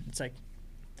 And it's like,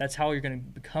 that's how you're going to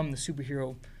become the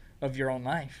superhero of your own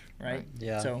life, right?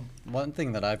 Yeah. So One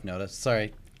thing that I've noticed,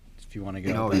 sorry if you want to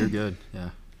go. No, but, you're good. Yeah.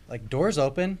 like doors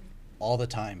open all the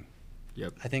time.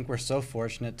 Yep. I think we're so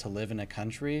fortunate to live in a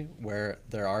country where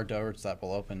there are doors that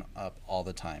will open up all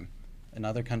the time. In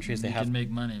other countries, You they have. can make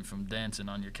money from dancing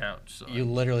on your couch. So You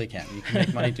literally can. You can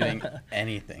make money doing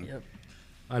anything. Yep.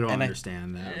 I don't And I-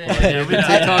 understand that. Yeah, we don't.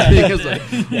 TikTok thing is like,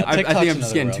 Yeah, I TikTok's think I'm another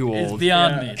just getting world. too It's old.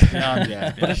 beyond Yeah. me. It's beyond me.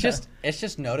 Yeah. But it's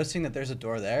just noticing that there's a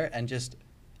door there and just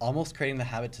almost creating the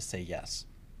habit to say yes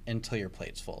until your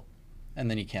plate's full. And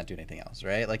then you can't do anything else,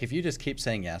 right? Like if you just keep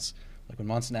saying yes, like when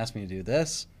Monson asked me to do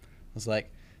this, I was like,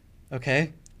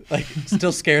 okay, like it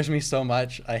still scares me so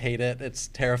much. I hate it. It's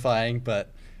terrifying,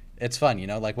 but it's fun, you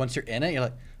know? Like once you're in it, you're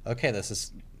like, okay,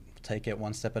 take it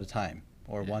one step at a time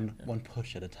or one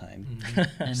push at a time.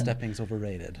 And- Stepping's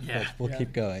overrated. Yeah. But we'll Yeah.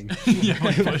 keep going. Yeah,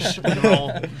 one push, one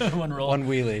roll, one roll. One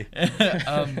wheelie.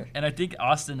 And I think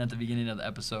Austin at the beginning of the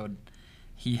episode,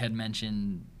 he had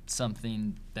mentioned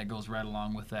something that goes right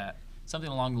along with that. something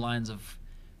along the lines of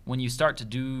when you start to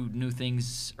do new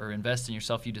things or invest in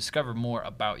yourself, you discover more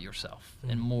about yourself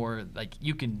and more like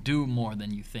you can do more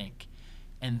than you think.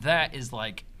 And that is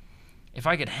like, if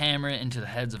I could hammer it into the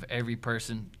heads of every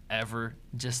person ever,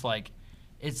 just like,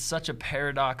 it's such a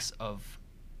paradox of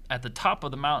at the top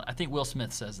of the mountain. I think Will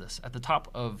Smith says this, at the top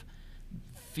of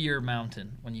fear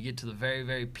mountain, when you get to the very,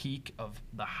 very peak of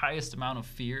the highest amount of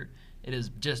fear, it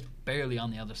is just barely on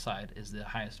the other side is the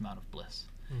highest amount of bliss,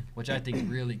 which I think is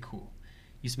really cool.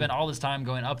 You spend all this time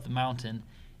going up the mountain,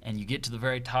 and you get to the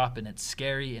very top, and it's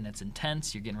scary, and it's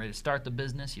intense. You're getting ready to start the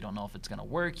business. You don't know if it's going to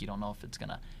work. You don't know if it's going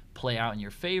to play out in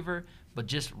your favor. But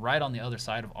just right on the other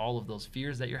side of all of those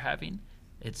fears that you're having,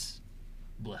 it's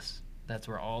bliss. That's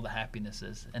where all the happiness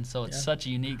is. And so it's such a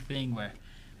unique thing where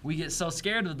we get so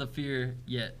scared of the fear,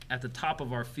 yet at the top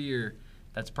of our fear,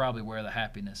 that's probably where the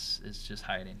happiness is just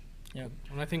hiding. Yeah.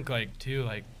 And I think like too,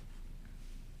 like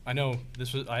I know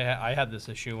this was I had this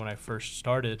issue when I first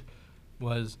started,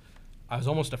 was I was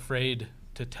almost afraid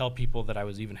to tell people that I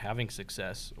was even having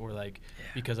success, or like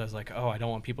because I was like, oh, I don't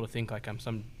want people to think like I'm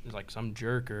some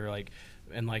jerk, or like,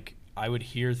 and like I would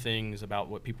hear things about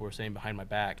what people were saying behind my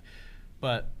back.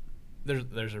 But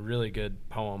there's a really good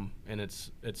poem, and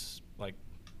it's like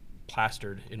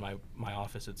plastered in my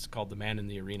office. It's called "The Man in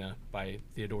the Arena" by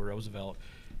Theodore Roosevelt.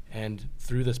 And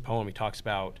through this poem, he talks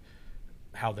about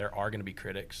how there are going to be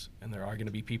critics and there are going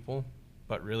to be people,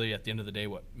 but really at the end of the day,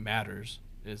 what matters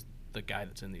is the guy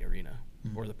that's in the arena,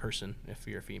 or the person, if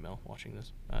you're a female watching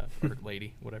this, or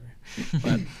lady, whatever.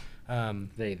 But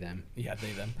They, them. yeah,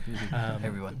 they, them.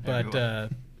 Everyone.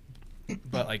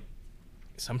 But like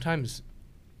sometimes,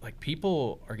 like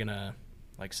people are gonna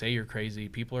like say you're crazy.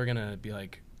 People are gonna be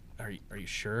like, are you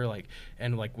sure? Like,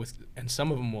 and like and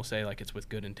some of them will say like it's with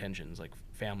good intentions. Like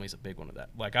family's a big one of that.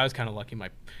 Like I was kind of lucky. My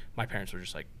parents were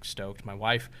just like stoked. My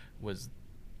wife was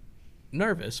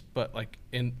nervous, but like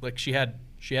she had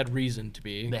reason to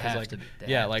be. They have like, to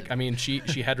be. I mean, she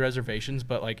had reservations,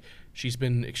 but like she's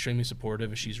been extremely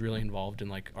supportive. She's really involved in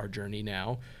like our journey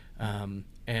now,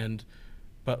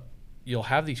 but you'll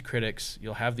have these critics,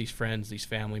 you'll have these friends, these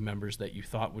family members that you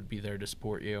thought would be there to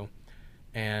support you,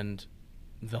 and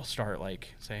they'll start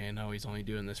like saying, "Oh, he's only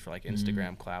doing this for like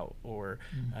Instagram clout," or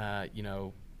you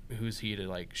know, who's he to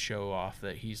like show off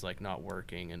that he's like not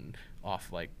working and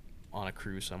off like on a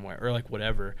cruise somewhere, or like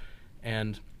whatever.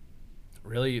 And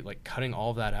really like cutting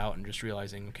all of that out and just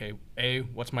realizing, okay,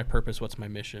 what's my purpose, what's my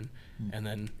mission, and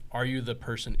then are you the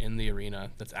person in the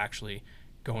arena that's actually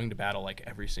going to battle like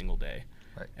every single day?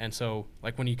 Right. And so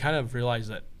like when you kind of realize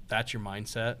that that's your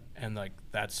mindset, and like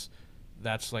that's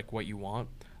like what you want,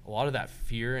 a lot of that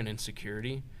fear and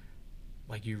insecurity,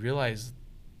 like you realize,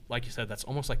 like you said, that's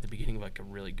almost like the beginning of like a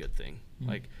really good thing,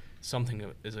 like something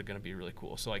that is going to be really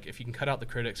cool. So like if you can cut out the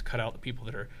critics, cut out the people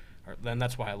that are then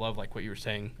that's why I love like what you were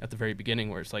saying at the very beginning,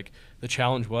 where it's like the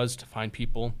challenge was to find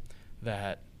people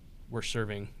that were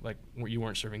serving, like you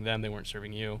weren't serving them, they weren't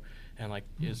serving you, and like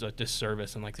is a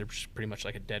disservice, and like they're just pretty much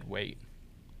like a dead weight.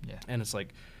 Yeah. And it's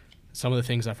like some of the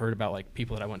things I've heard about like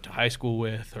people that I went to high school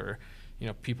with, or you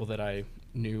know, people that I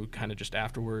knew kind of just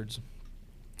afterwards.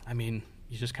 I mean,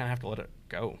 you just kind of have to let it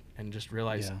go and just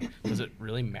realize, does it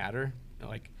really matter?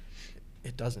 Like,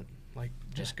 it doesn't. Like,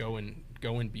 just go and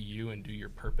be you and do your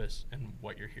purpose and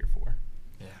what you're here for.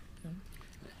 Yeah.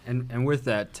 And with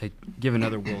that, to give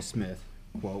another Will Smith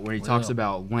quote, when he talks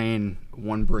about laying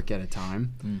one brick at a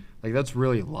time, like that's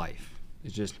really life.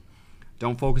 It's just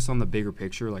don't focus on the bigger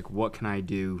picture. Like, what can I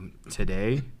do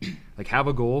today? Like, have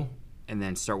a goal and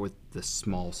then start with the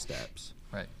small steps.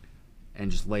 Right.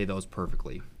 And just lay those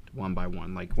perfectly, one by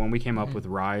one. Like, when we came up with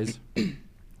Rise,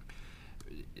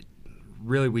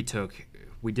 really we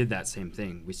did that same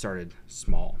thing. We started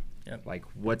small. Yep. Like,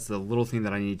 what's the little thing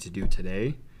that I need to do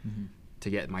today to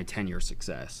get my 10-year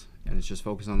success? And it's just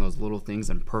focus on those little things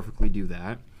and perfectly do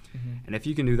that. And if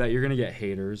you can do that, you're going to get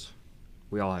haters.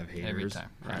 We all have haters. Every time.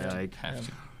 Right? Have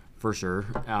to. For sure.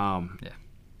 Yeah.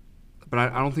 But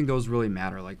I don't think those really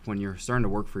matter. Like, when you're starting to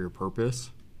work for your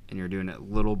purpose and you're doing it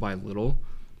little by little,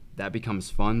 that becomes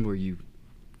fun, where you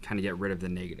kind of get rid of the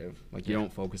negative. Like, you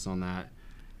don't focus on that,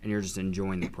 and you're just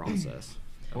enjoying the process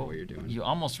of what you're doing. You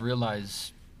almost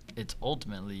realize it's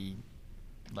ultimately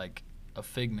like a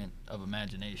figment of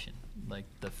imagination. Like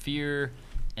the fear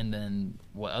and then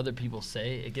what other people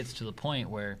say, it gets to the point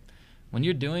where when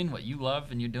you're doing what you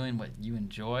love and you're doing what you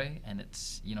enjoy, and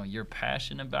it's, you know, you're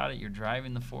passionate about it, you're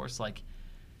driving the force, like,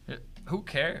 who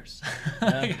cares?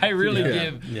 Like, I really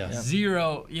give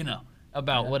zero, you know,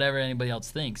 about whatever anybody else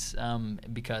thinks,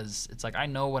 because it's like I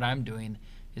know what I'm doing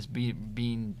is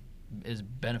is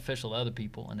beneficial to other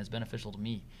people and is beneficial to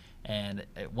me. And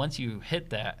once you hit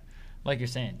that, like you're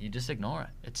saying, you just ignore it.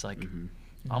 It's like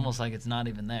almost like it's not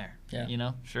even there. Yeah. You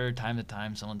know, sure, time to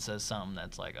time someone says something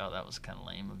that's like, oh, that was kind of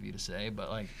lame of you to say, but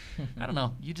like, I don't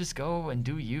know. You just go and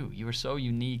do you. You are so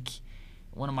unique.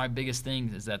 One of my biggest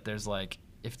things is that there's like,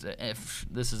 if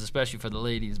this is especially for the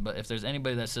ladies, but if there's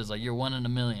anybody that says like you're 1 in a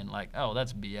million, like, oh,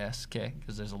 that's BS, okay?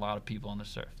 Because there's a lot of people on the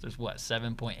surf. There's what,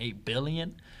 7.8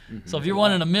 billion? So if you're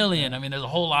 1 in a million, I mean, there's a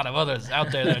whole lot of others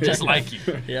out there that are just like you.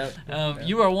 Yep.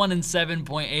 You are 1 in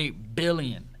 7.8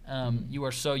 billion. You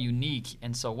are so unique,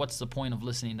 and so what's the point of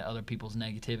listening to other people's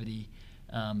negativity,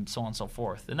 so on and so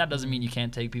forth? And that doesn't mean you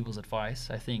can't take people's advice.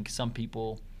 I think some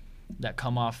people that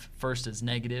come off first as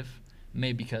negative,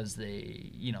 maybe because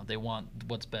they want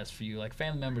what's best for you. Like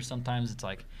family members, sometimes it's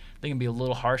like they can be a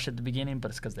little harsh at the beginning,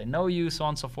 but it's because they know you, so on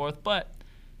and so forth. But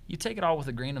you take it all with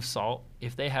a grain of salt.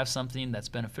 If they have something that's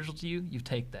beneficial to you, you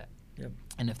take that. Yep.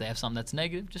 And if they have something that's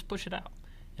negative, just push it out.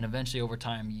 And eventually, over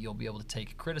time, you'll be able to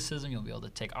take criticism, you'll be able to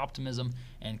take optimism,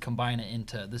 and combine it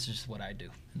into, this is just what I do.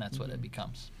 And that's what it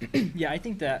becomes. Yeah, I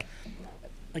think that,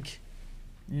 like,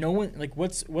 no one, like,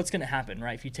 what's going to happen,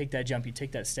 right? If you take that jump, you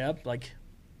take that step, like,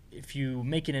 if you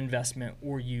make an investment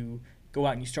or you go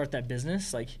out and you start that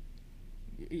business, like,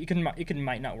 it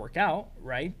might not work out,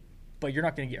 right? But you're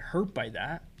not going to get hurt by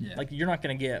that. Yeah. Like, you're not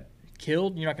going to get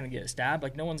killed. You're not going to get stabbed.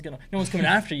 Like, no one's coming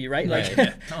after you, right? Like,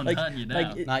 No one's hunting you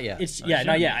down. Not yet. It's Not not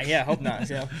sure. yet. Yeah, I hope not.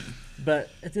 You know? But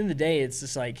at the end of the day, it's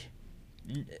just like,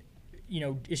 you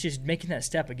know, it's just making that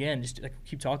step again. Just like we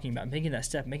keep talking about, making that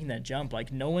step, making that jump.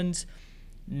 Like, no one's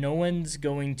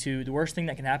going to. The worst thing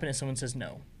that can happen is someone says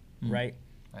no, right?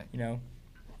 Right. You know,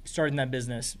 starting that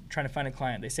business, trying to find a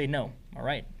client, they say no. All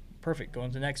right, perfect. Go on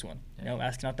to the next one. You know,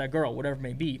 asking out that girl, whatever it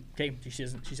may be. Okay, she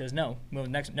says no. Move to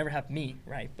the next one. Never happened to me,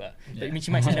 right? But I mean,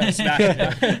 she might say no to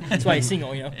Sebastian. That's why he's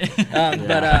single, you know. But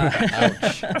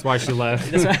That's why she left.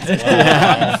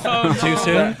 that's why, Too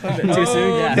soon? too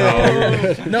soon,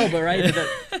 yeah. No, but right.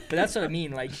 But that's what I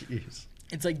mean. Like,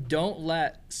 it's like, don't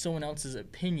let someone else's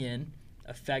opinion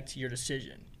affect your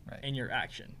decision and your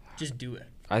action. Just do it.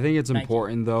 I think it's Thank you.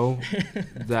 important though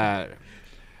that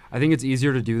I think it's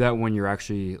easier to do that when you're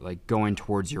actually like going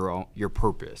towards your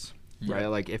purpose, right?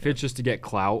 Like if it's just to get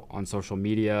clout on social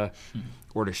media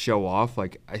or to show off,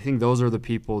 like I think those are the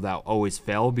people that always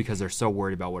fail because they're so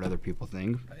worried about what other people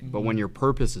think. But when your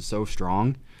purpose is so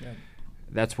strong, Yep.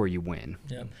 that's where you win,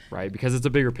 Yep. right? Because it's a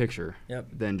bigger picture Yep.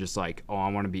 than just like, oh,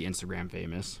 I want to be Instagram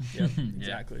famous. Yep,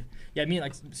 exactly. Yeah, I mean,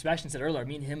 like Sebastian said earlier,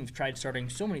 me and him have tried starting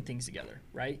so many things together,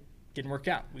 right? Didn't work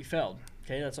out. We failed.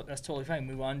 Okay, that's totally fine.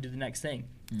 Move on, do the next thing.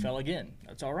 Fell again.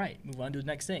 That's all right. Move on, do the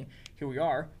next thing. Here we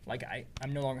are. Like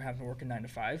I'm no longer having to work a 9 to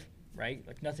 5, right?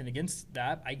 Like nothing against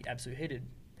that. I absolutely hated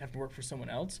having to work for someone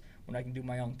else when I can do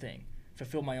my own thing,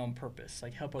 fulfill my own purpose,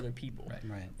 like help other people.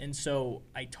 Right. And so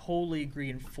I totally agree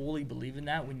and fully believe in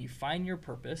that. When you find your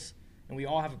purpose, and we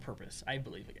all have a purpose, I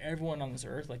believe. Like everyone on this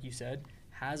earth, like you said,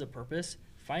 has a purpose.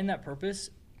 Find that purpose,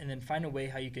 and then find a way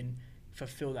how you can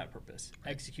fulfill that purpose,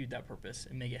 execute that purpose,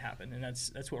 and make it happen. And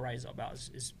that's what Rise is all about,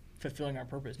 is fulfilling our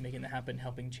purpose, making it happen,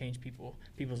 helping change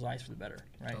people's lives for the better,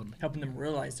 right? Totally. Helping them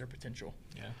realize their potential.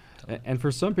 Yeah. And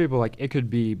for some people, like it could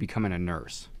be becoming a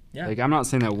nurse. Yeah. Like I'm not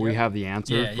saying that we have the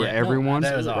answer for everyone,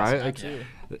 that was awesome. right? Like, Absolutely.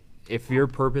 if your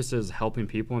purpose is helping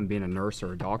people and being a nurse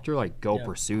or a doctor, like go Yep.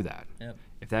 pursue that. Yep.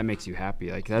 If that makes you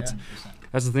happy, like that's 100%.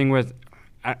 that's the thing with.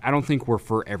 I don't think we're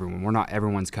for everyone. We're not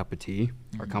everyone's cup of tea.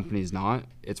 Our company's not.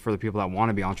 It's for the people that want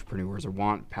to be entrepreneurs or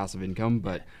want passive income.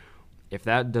 But if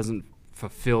that doesn't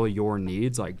fulfill your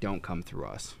needs, like don't come through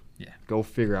us. Yeah. Go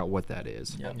figure out what that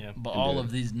is. Yep. Yeah. But And all do of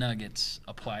it. these nuggets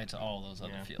apply to all those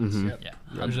other Yeah. fields. Mhm. Yep. Yeah,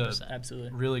 There's a 100%.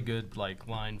 Absolutely. really good like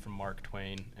line from Mark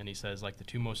Twain, and he says like the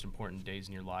two most important days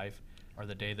in your life are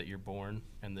the day that you're born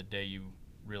and the day you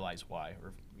realize why,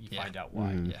 or you Yeah. find out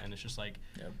why. Mhm. Yeah. And it's just like,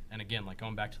 Yep. and again, like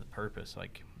going back to the purpose,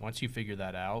 like once you figure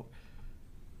that out,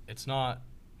 it's not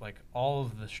like all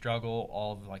of the struggle,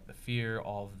 all of like the fear,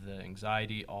 all of the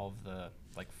anxiety, all of the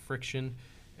like friction,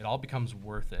 it all becomes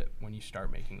worth it when you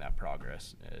start making that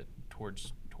progress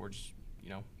towards you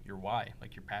know your why,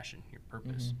 like your passion, your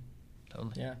purpose.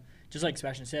 Totally. Yeah, just like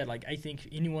Sebastian said, like I think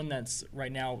anyone that's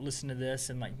right now listening to this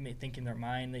and like think in their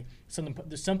mind,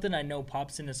 there's something I know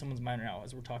pops into someone's mind right now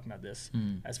as we're talking about this,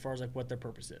 as far as like what their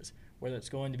purpose is, whether it's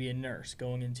going to be a nurse,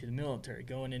 going into the military,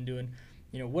 going and doing,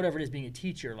 you know, whatever it is, being a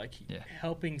teacher, like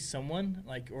helping someone,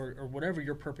 like or whatever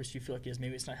your purpose you feel like is.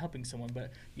 Maybe it's not helping someone,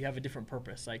 but you have a different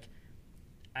purpose. Like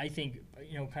I think,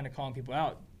 you know, kind of calling people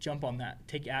out, jump on that,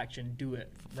 take action, do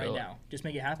it Fulfill right it. now, just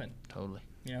make it happen. Totally.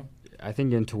 You know. I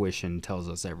think intuition tells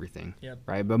us everything. Yep.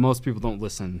 Right? But most people don't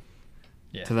listen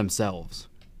Yeah. to themselves.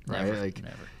 Right? Never. Like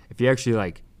Never. if you actually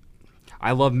like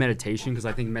I love meditation because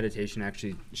I think meditation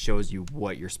actually shows you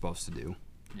what you're supposed to do.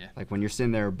 Yeah. Like when you're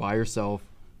sitting there by yourself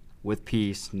with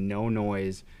peace, no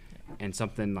noise, and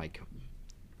something like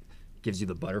gives you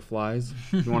the butterflies,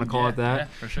 if you want to call it Yeah, that,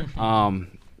 for sure.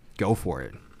 go for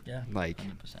it. Yeah. Like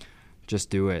 100%. just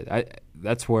do it.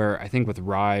 That's where I think with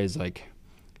Rise, like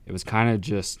it was kind of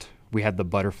just we had the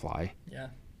butterfly Yeah.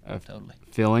 of Totally.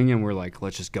 feeling, and we're like,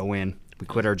 let's just go in. We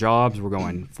quit our jobs. We're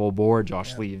going full board.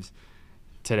 Josh Yep. leaves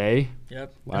today,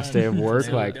 Yep. last Done. day of work.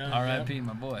 Totally Like, done, R.I.P.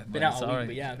 my boy. Been But out it's a all week, right.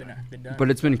 but yeah, been done. but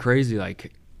it's been crazy.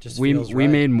 Like Just we feels we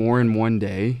right. made more in one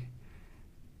day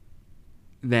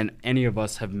than any of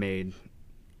us have made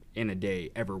in a day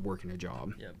ever working a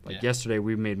job. Yep. Like Yeah. yesterday,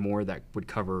 we made more that would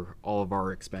cover all of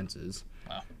our expenses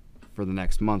Wow. for the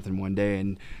next month in one day.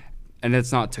 And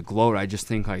it's not to gloat. I just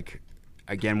think like,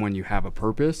 again, when you have a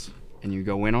purpose and you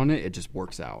go in on it, it just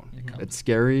works out. It's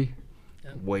scary,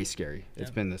 Yep. way scary. It's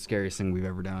Yep. been the scariest thing we've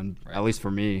ever done, Right. at least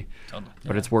for me. Totally.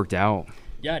 But it's worked out.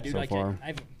 Yeah, dude. so Like, far.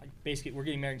 I've like, basically we're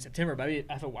getting married in September, but I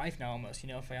have a wife now almost. You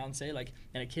know, a fiance, like,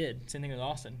 and a kid. Same thing with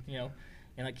Austin. You know,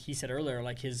 and like he said earlier,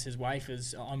 like his wife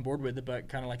is on board with it, but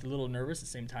kind of like a little nervous at the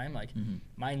same time. Like,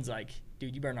 mine's like,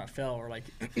 dude, you better not fail, or like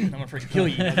I'm gonna freaking kill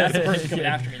you. That's the person coming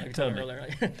after me. Like I told her Totally.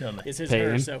 earlier. Like, Totally. it's his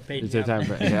Peyton. her, so Peyton. It's your time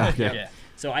for- yeah, yeah. Yeah.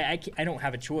 So I don't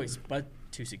have a choice but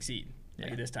to succeed like,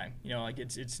 Yeah. this time. You know, like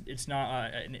it's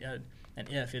not an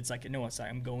if. It's like no, it's like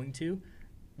I'm going to.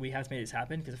 We have to make this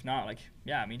happen because if not, like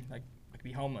yeah, I mean, like I could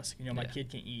be homeless. You know, my Yeah. kid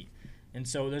can't eat, and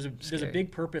so there's a Scary.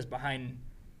 big purpose behind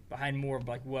more of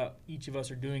like what each of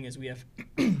us are doing is we have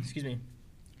excuse me,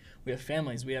 we have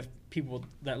families, we have people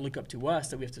that look up to us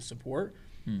that we have to support,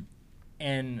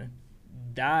 and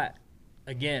that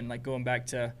again, like going back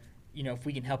to, you know, if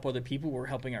we can help other people, we're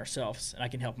helping ourselves, and I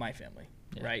can help my family,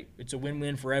 Yeah. right? It's a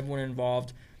win-win for everyone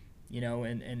involved, you know,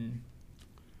 and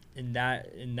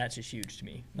that's just huge to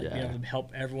me. Like being Yeah. able to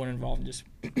help everyone involved and just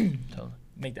Totally.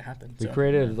 make that happen. We So,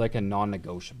 created like a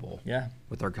non-negotiable yeah,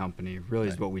 with our company. Really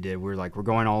is what we did. We're like, we're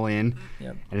going all in,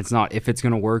 yep, and it's not if it's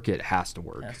gonna work, it has to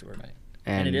work. it has to work. Right.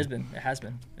 And it has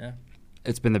been, yeah.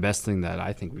 It's been the best thing that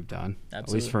I think we've done. At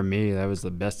Absolutely. least for me, that was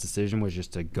the best decision, was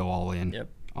just to go all in Yep.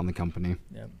 on the company.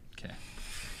 Yep. Okay.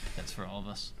 That's for all of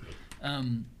us.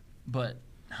 But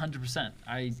 100%.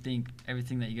 I think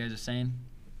everything that you guys are saying,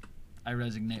 I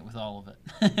resonate with all of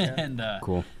it. and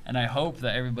Cool. And I hope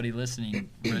that everybody listening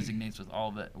resonates with all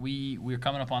of it. We're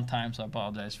coming up on time, so I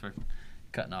apologize for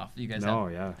cutting off. You guys No,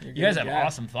 have yeah. you guys have Yeah.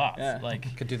 awesome thoughts. Yeah.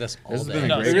 Like Could do this all This has day. been a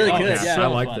no, great It really oh, could, it's yeah. so I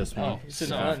like fun. this one. Oh, It's so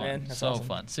been fun, fun, man. That's so awesome.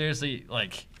 fun. Seriously,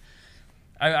 like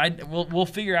we'll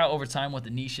figure out over time what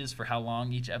the niche is for how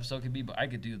long each episode could be, but I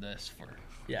could do this for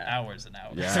Yeah. hours and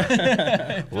hours.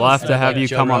 Yeah. We'll have to have you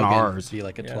Joe come on Rogan, ours. Be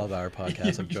like a Yeah. 12-hour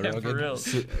podcast of Joe Yeah, Rogan. for real.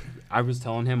 So, I was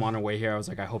telling him on our way here, I was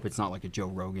like, I hope it's not like a Joe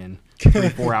Rogan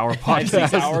 3-4 hour podcast.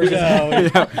 5-6 hours.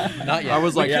 Yeah. Not yet. I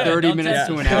was like Yeah. 30 Don't minutes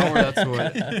tell to an us. hour. That's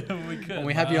what. we could. When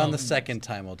we have you on the second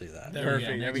time, we'll do that. There we go.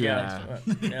 Perfect. There we Yeah.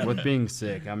 go. Yeah. With being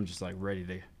sick, I'm just like ready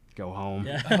to go home.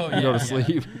 Yeah. Oh, yeah, Go to yeah.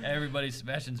 sleep. Everybody,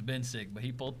 Sebastian's been sick, but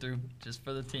he pulled through just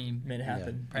for the team, Made it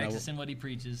happen. practicing what he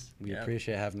preaches. We Yeah.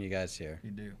 appreciate having you guys here.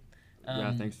 We do.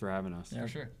 Yeah, thanks for having us. For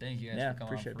sure. Thank you guys Yeah, for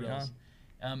coming appreciate on. For being reals.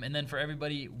 And then for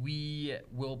everybody, we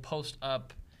will post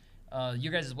up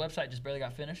your guys' website just barely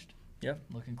got finished. Yep.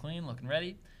 Looking clean, looking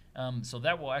ready. So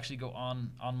that will actually go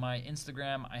on my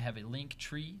Instagram. I have a link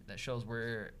tree that shows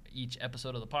where each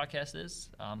episode of the podcast is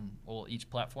on each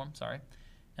platform. Sorry.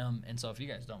 And so if you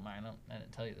guys don't mind, I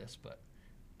didn't tell you this, but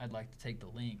I'd like to take the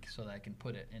link so that I can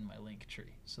put it in my link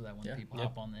tree, so that when Yeah. people Yep.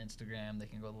 hop on the Instagram, they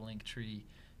can go to the link tree,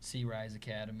 see Rise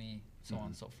Academy, so on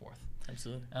and so forth.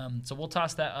 Absolutely. So we'll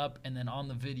toss that up, and then on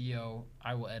the video,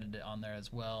 I will edit it on there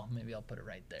as well. Maybe I'll put it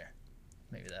right there.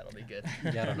 Maybe that'll be good.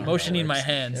 Yeah, I don't know. Motioning my works.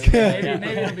 hands. maybe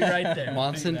it'll be right there. We'll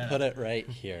Monson, figure that put out. it right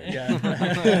here. Yeah.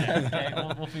 Okay,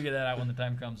 we'll figure that out when the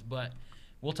time comes. But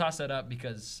we'll toss that up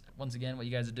because, once again, what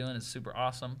you guys are doing is super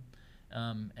awesome.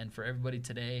 And for everybody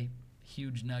today,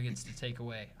 huge nuggets to take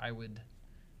away. I would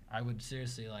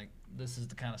seriously, like, this is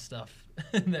the kind of stuff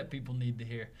that people need to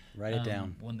hear. Write it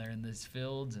down. When they're in these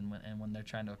fields and when they're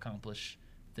trying to accomplish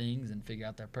things and figure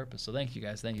out their purpose. So thank you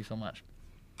guys. Thank you so much.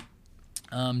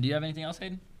 Do you have anything else,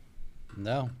 Hayden?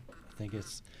 No, I think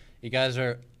you guys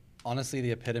are honestly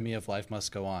the epitome of life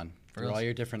must go on. For Through real. all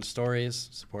your different stories,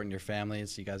 supporting your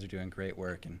families, you guys are doing great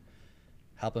work and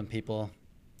helping people,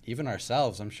 even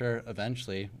ourselves. I'm sure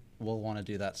eventually we'll want to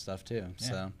do that stuff too. Yeah,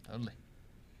 So totally.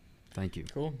 Thank you.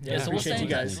 Cool. Yeah, Yeah, so we'll appreciate stay you in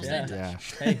touch. guys. We'll stay in Yeah.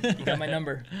 touch. Yeah. Hey, you got my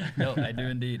number. No, I do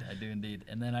indeed. I do indeed.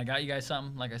 And then I got you guys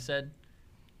something, like I said.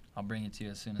 I'll bring it to you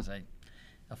as soon as I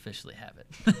officially have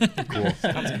it. Cool.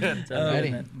 Sounds good.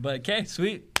 Alrighty. man. But okay,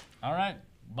 sweet. All right.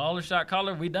 Baller shot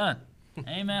caller, we done.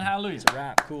 Amen. Hallelujah. It's a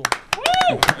wrap. Cool.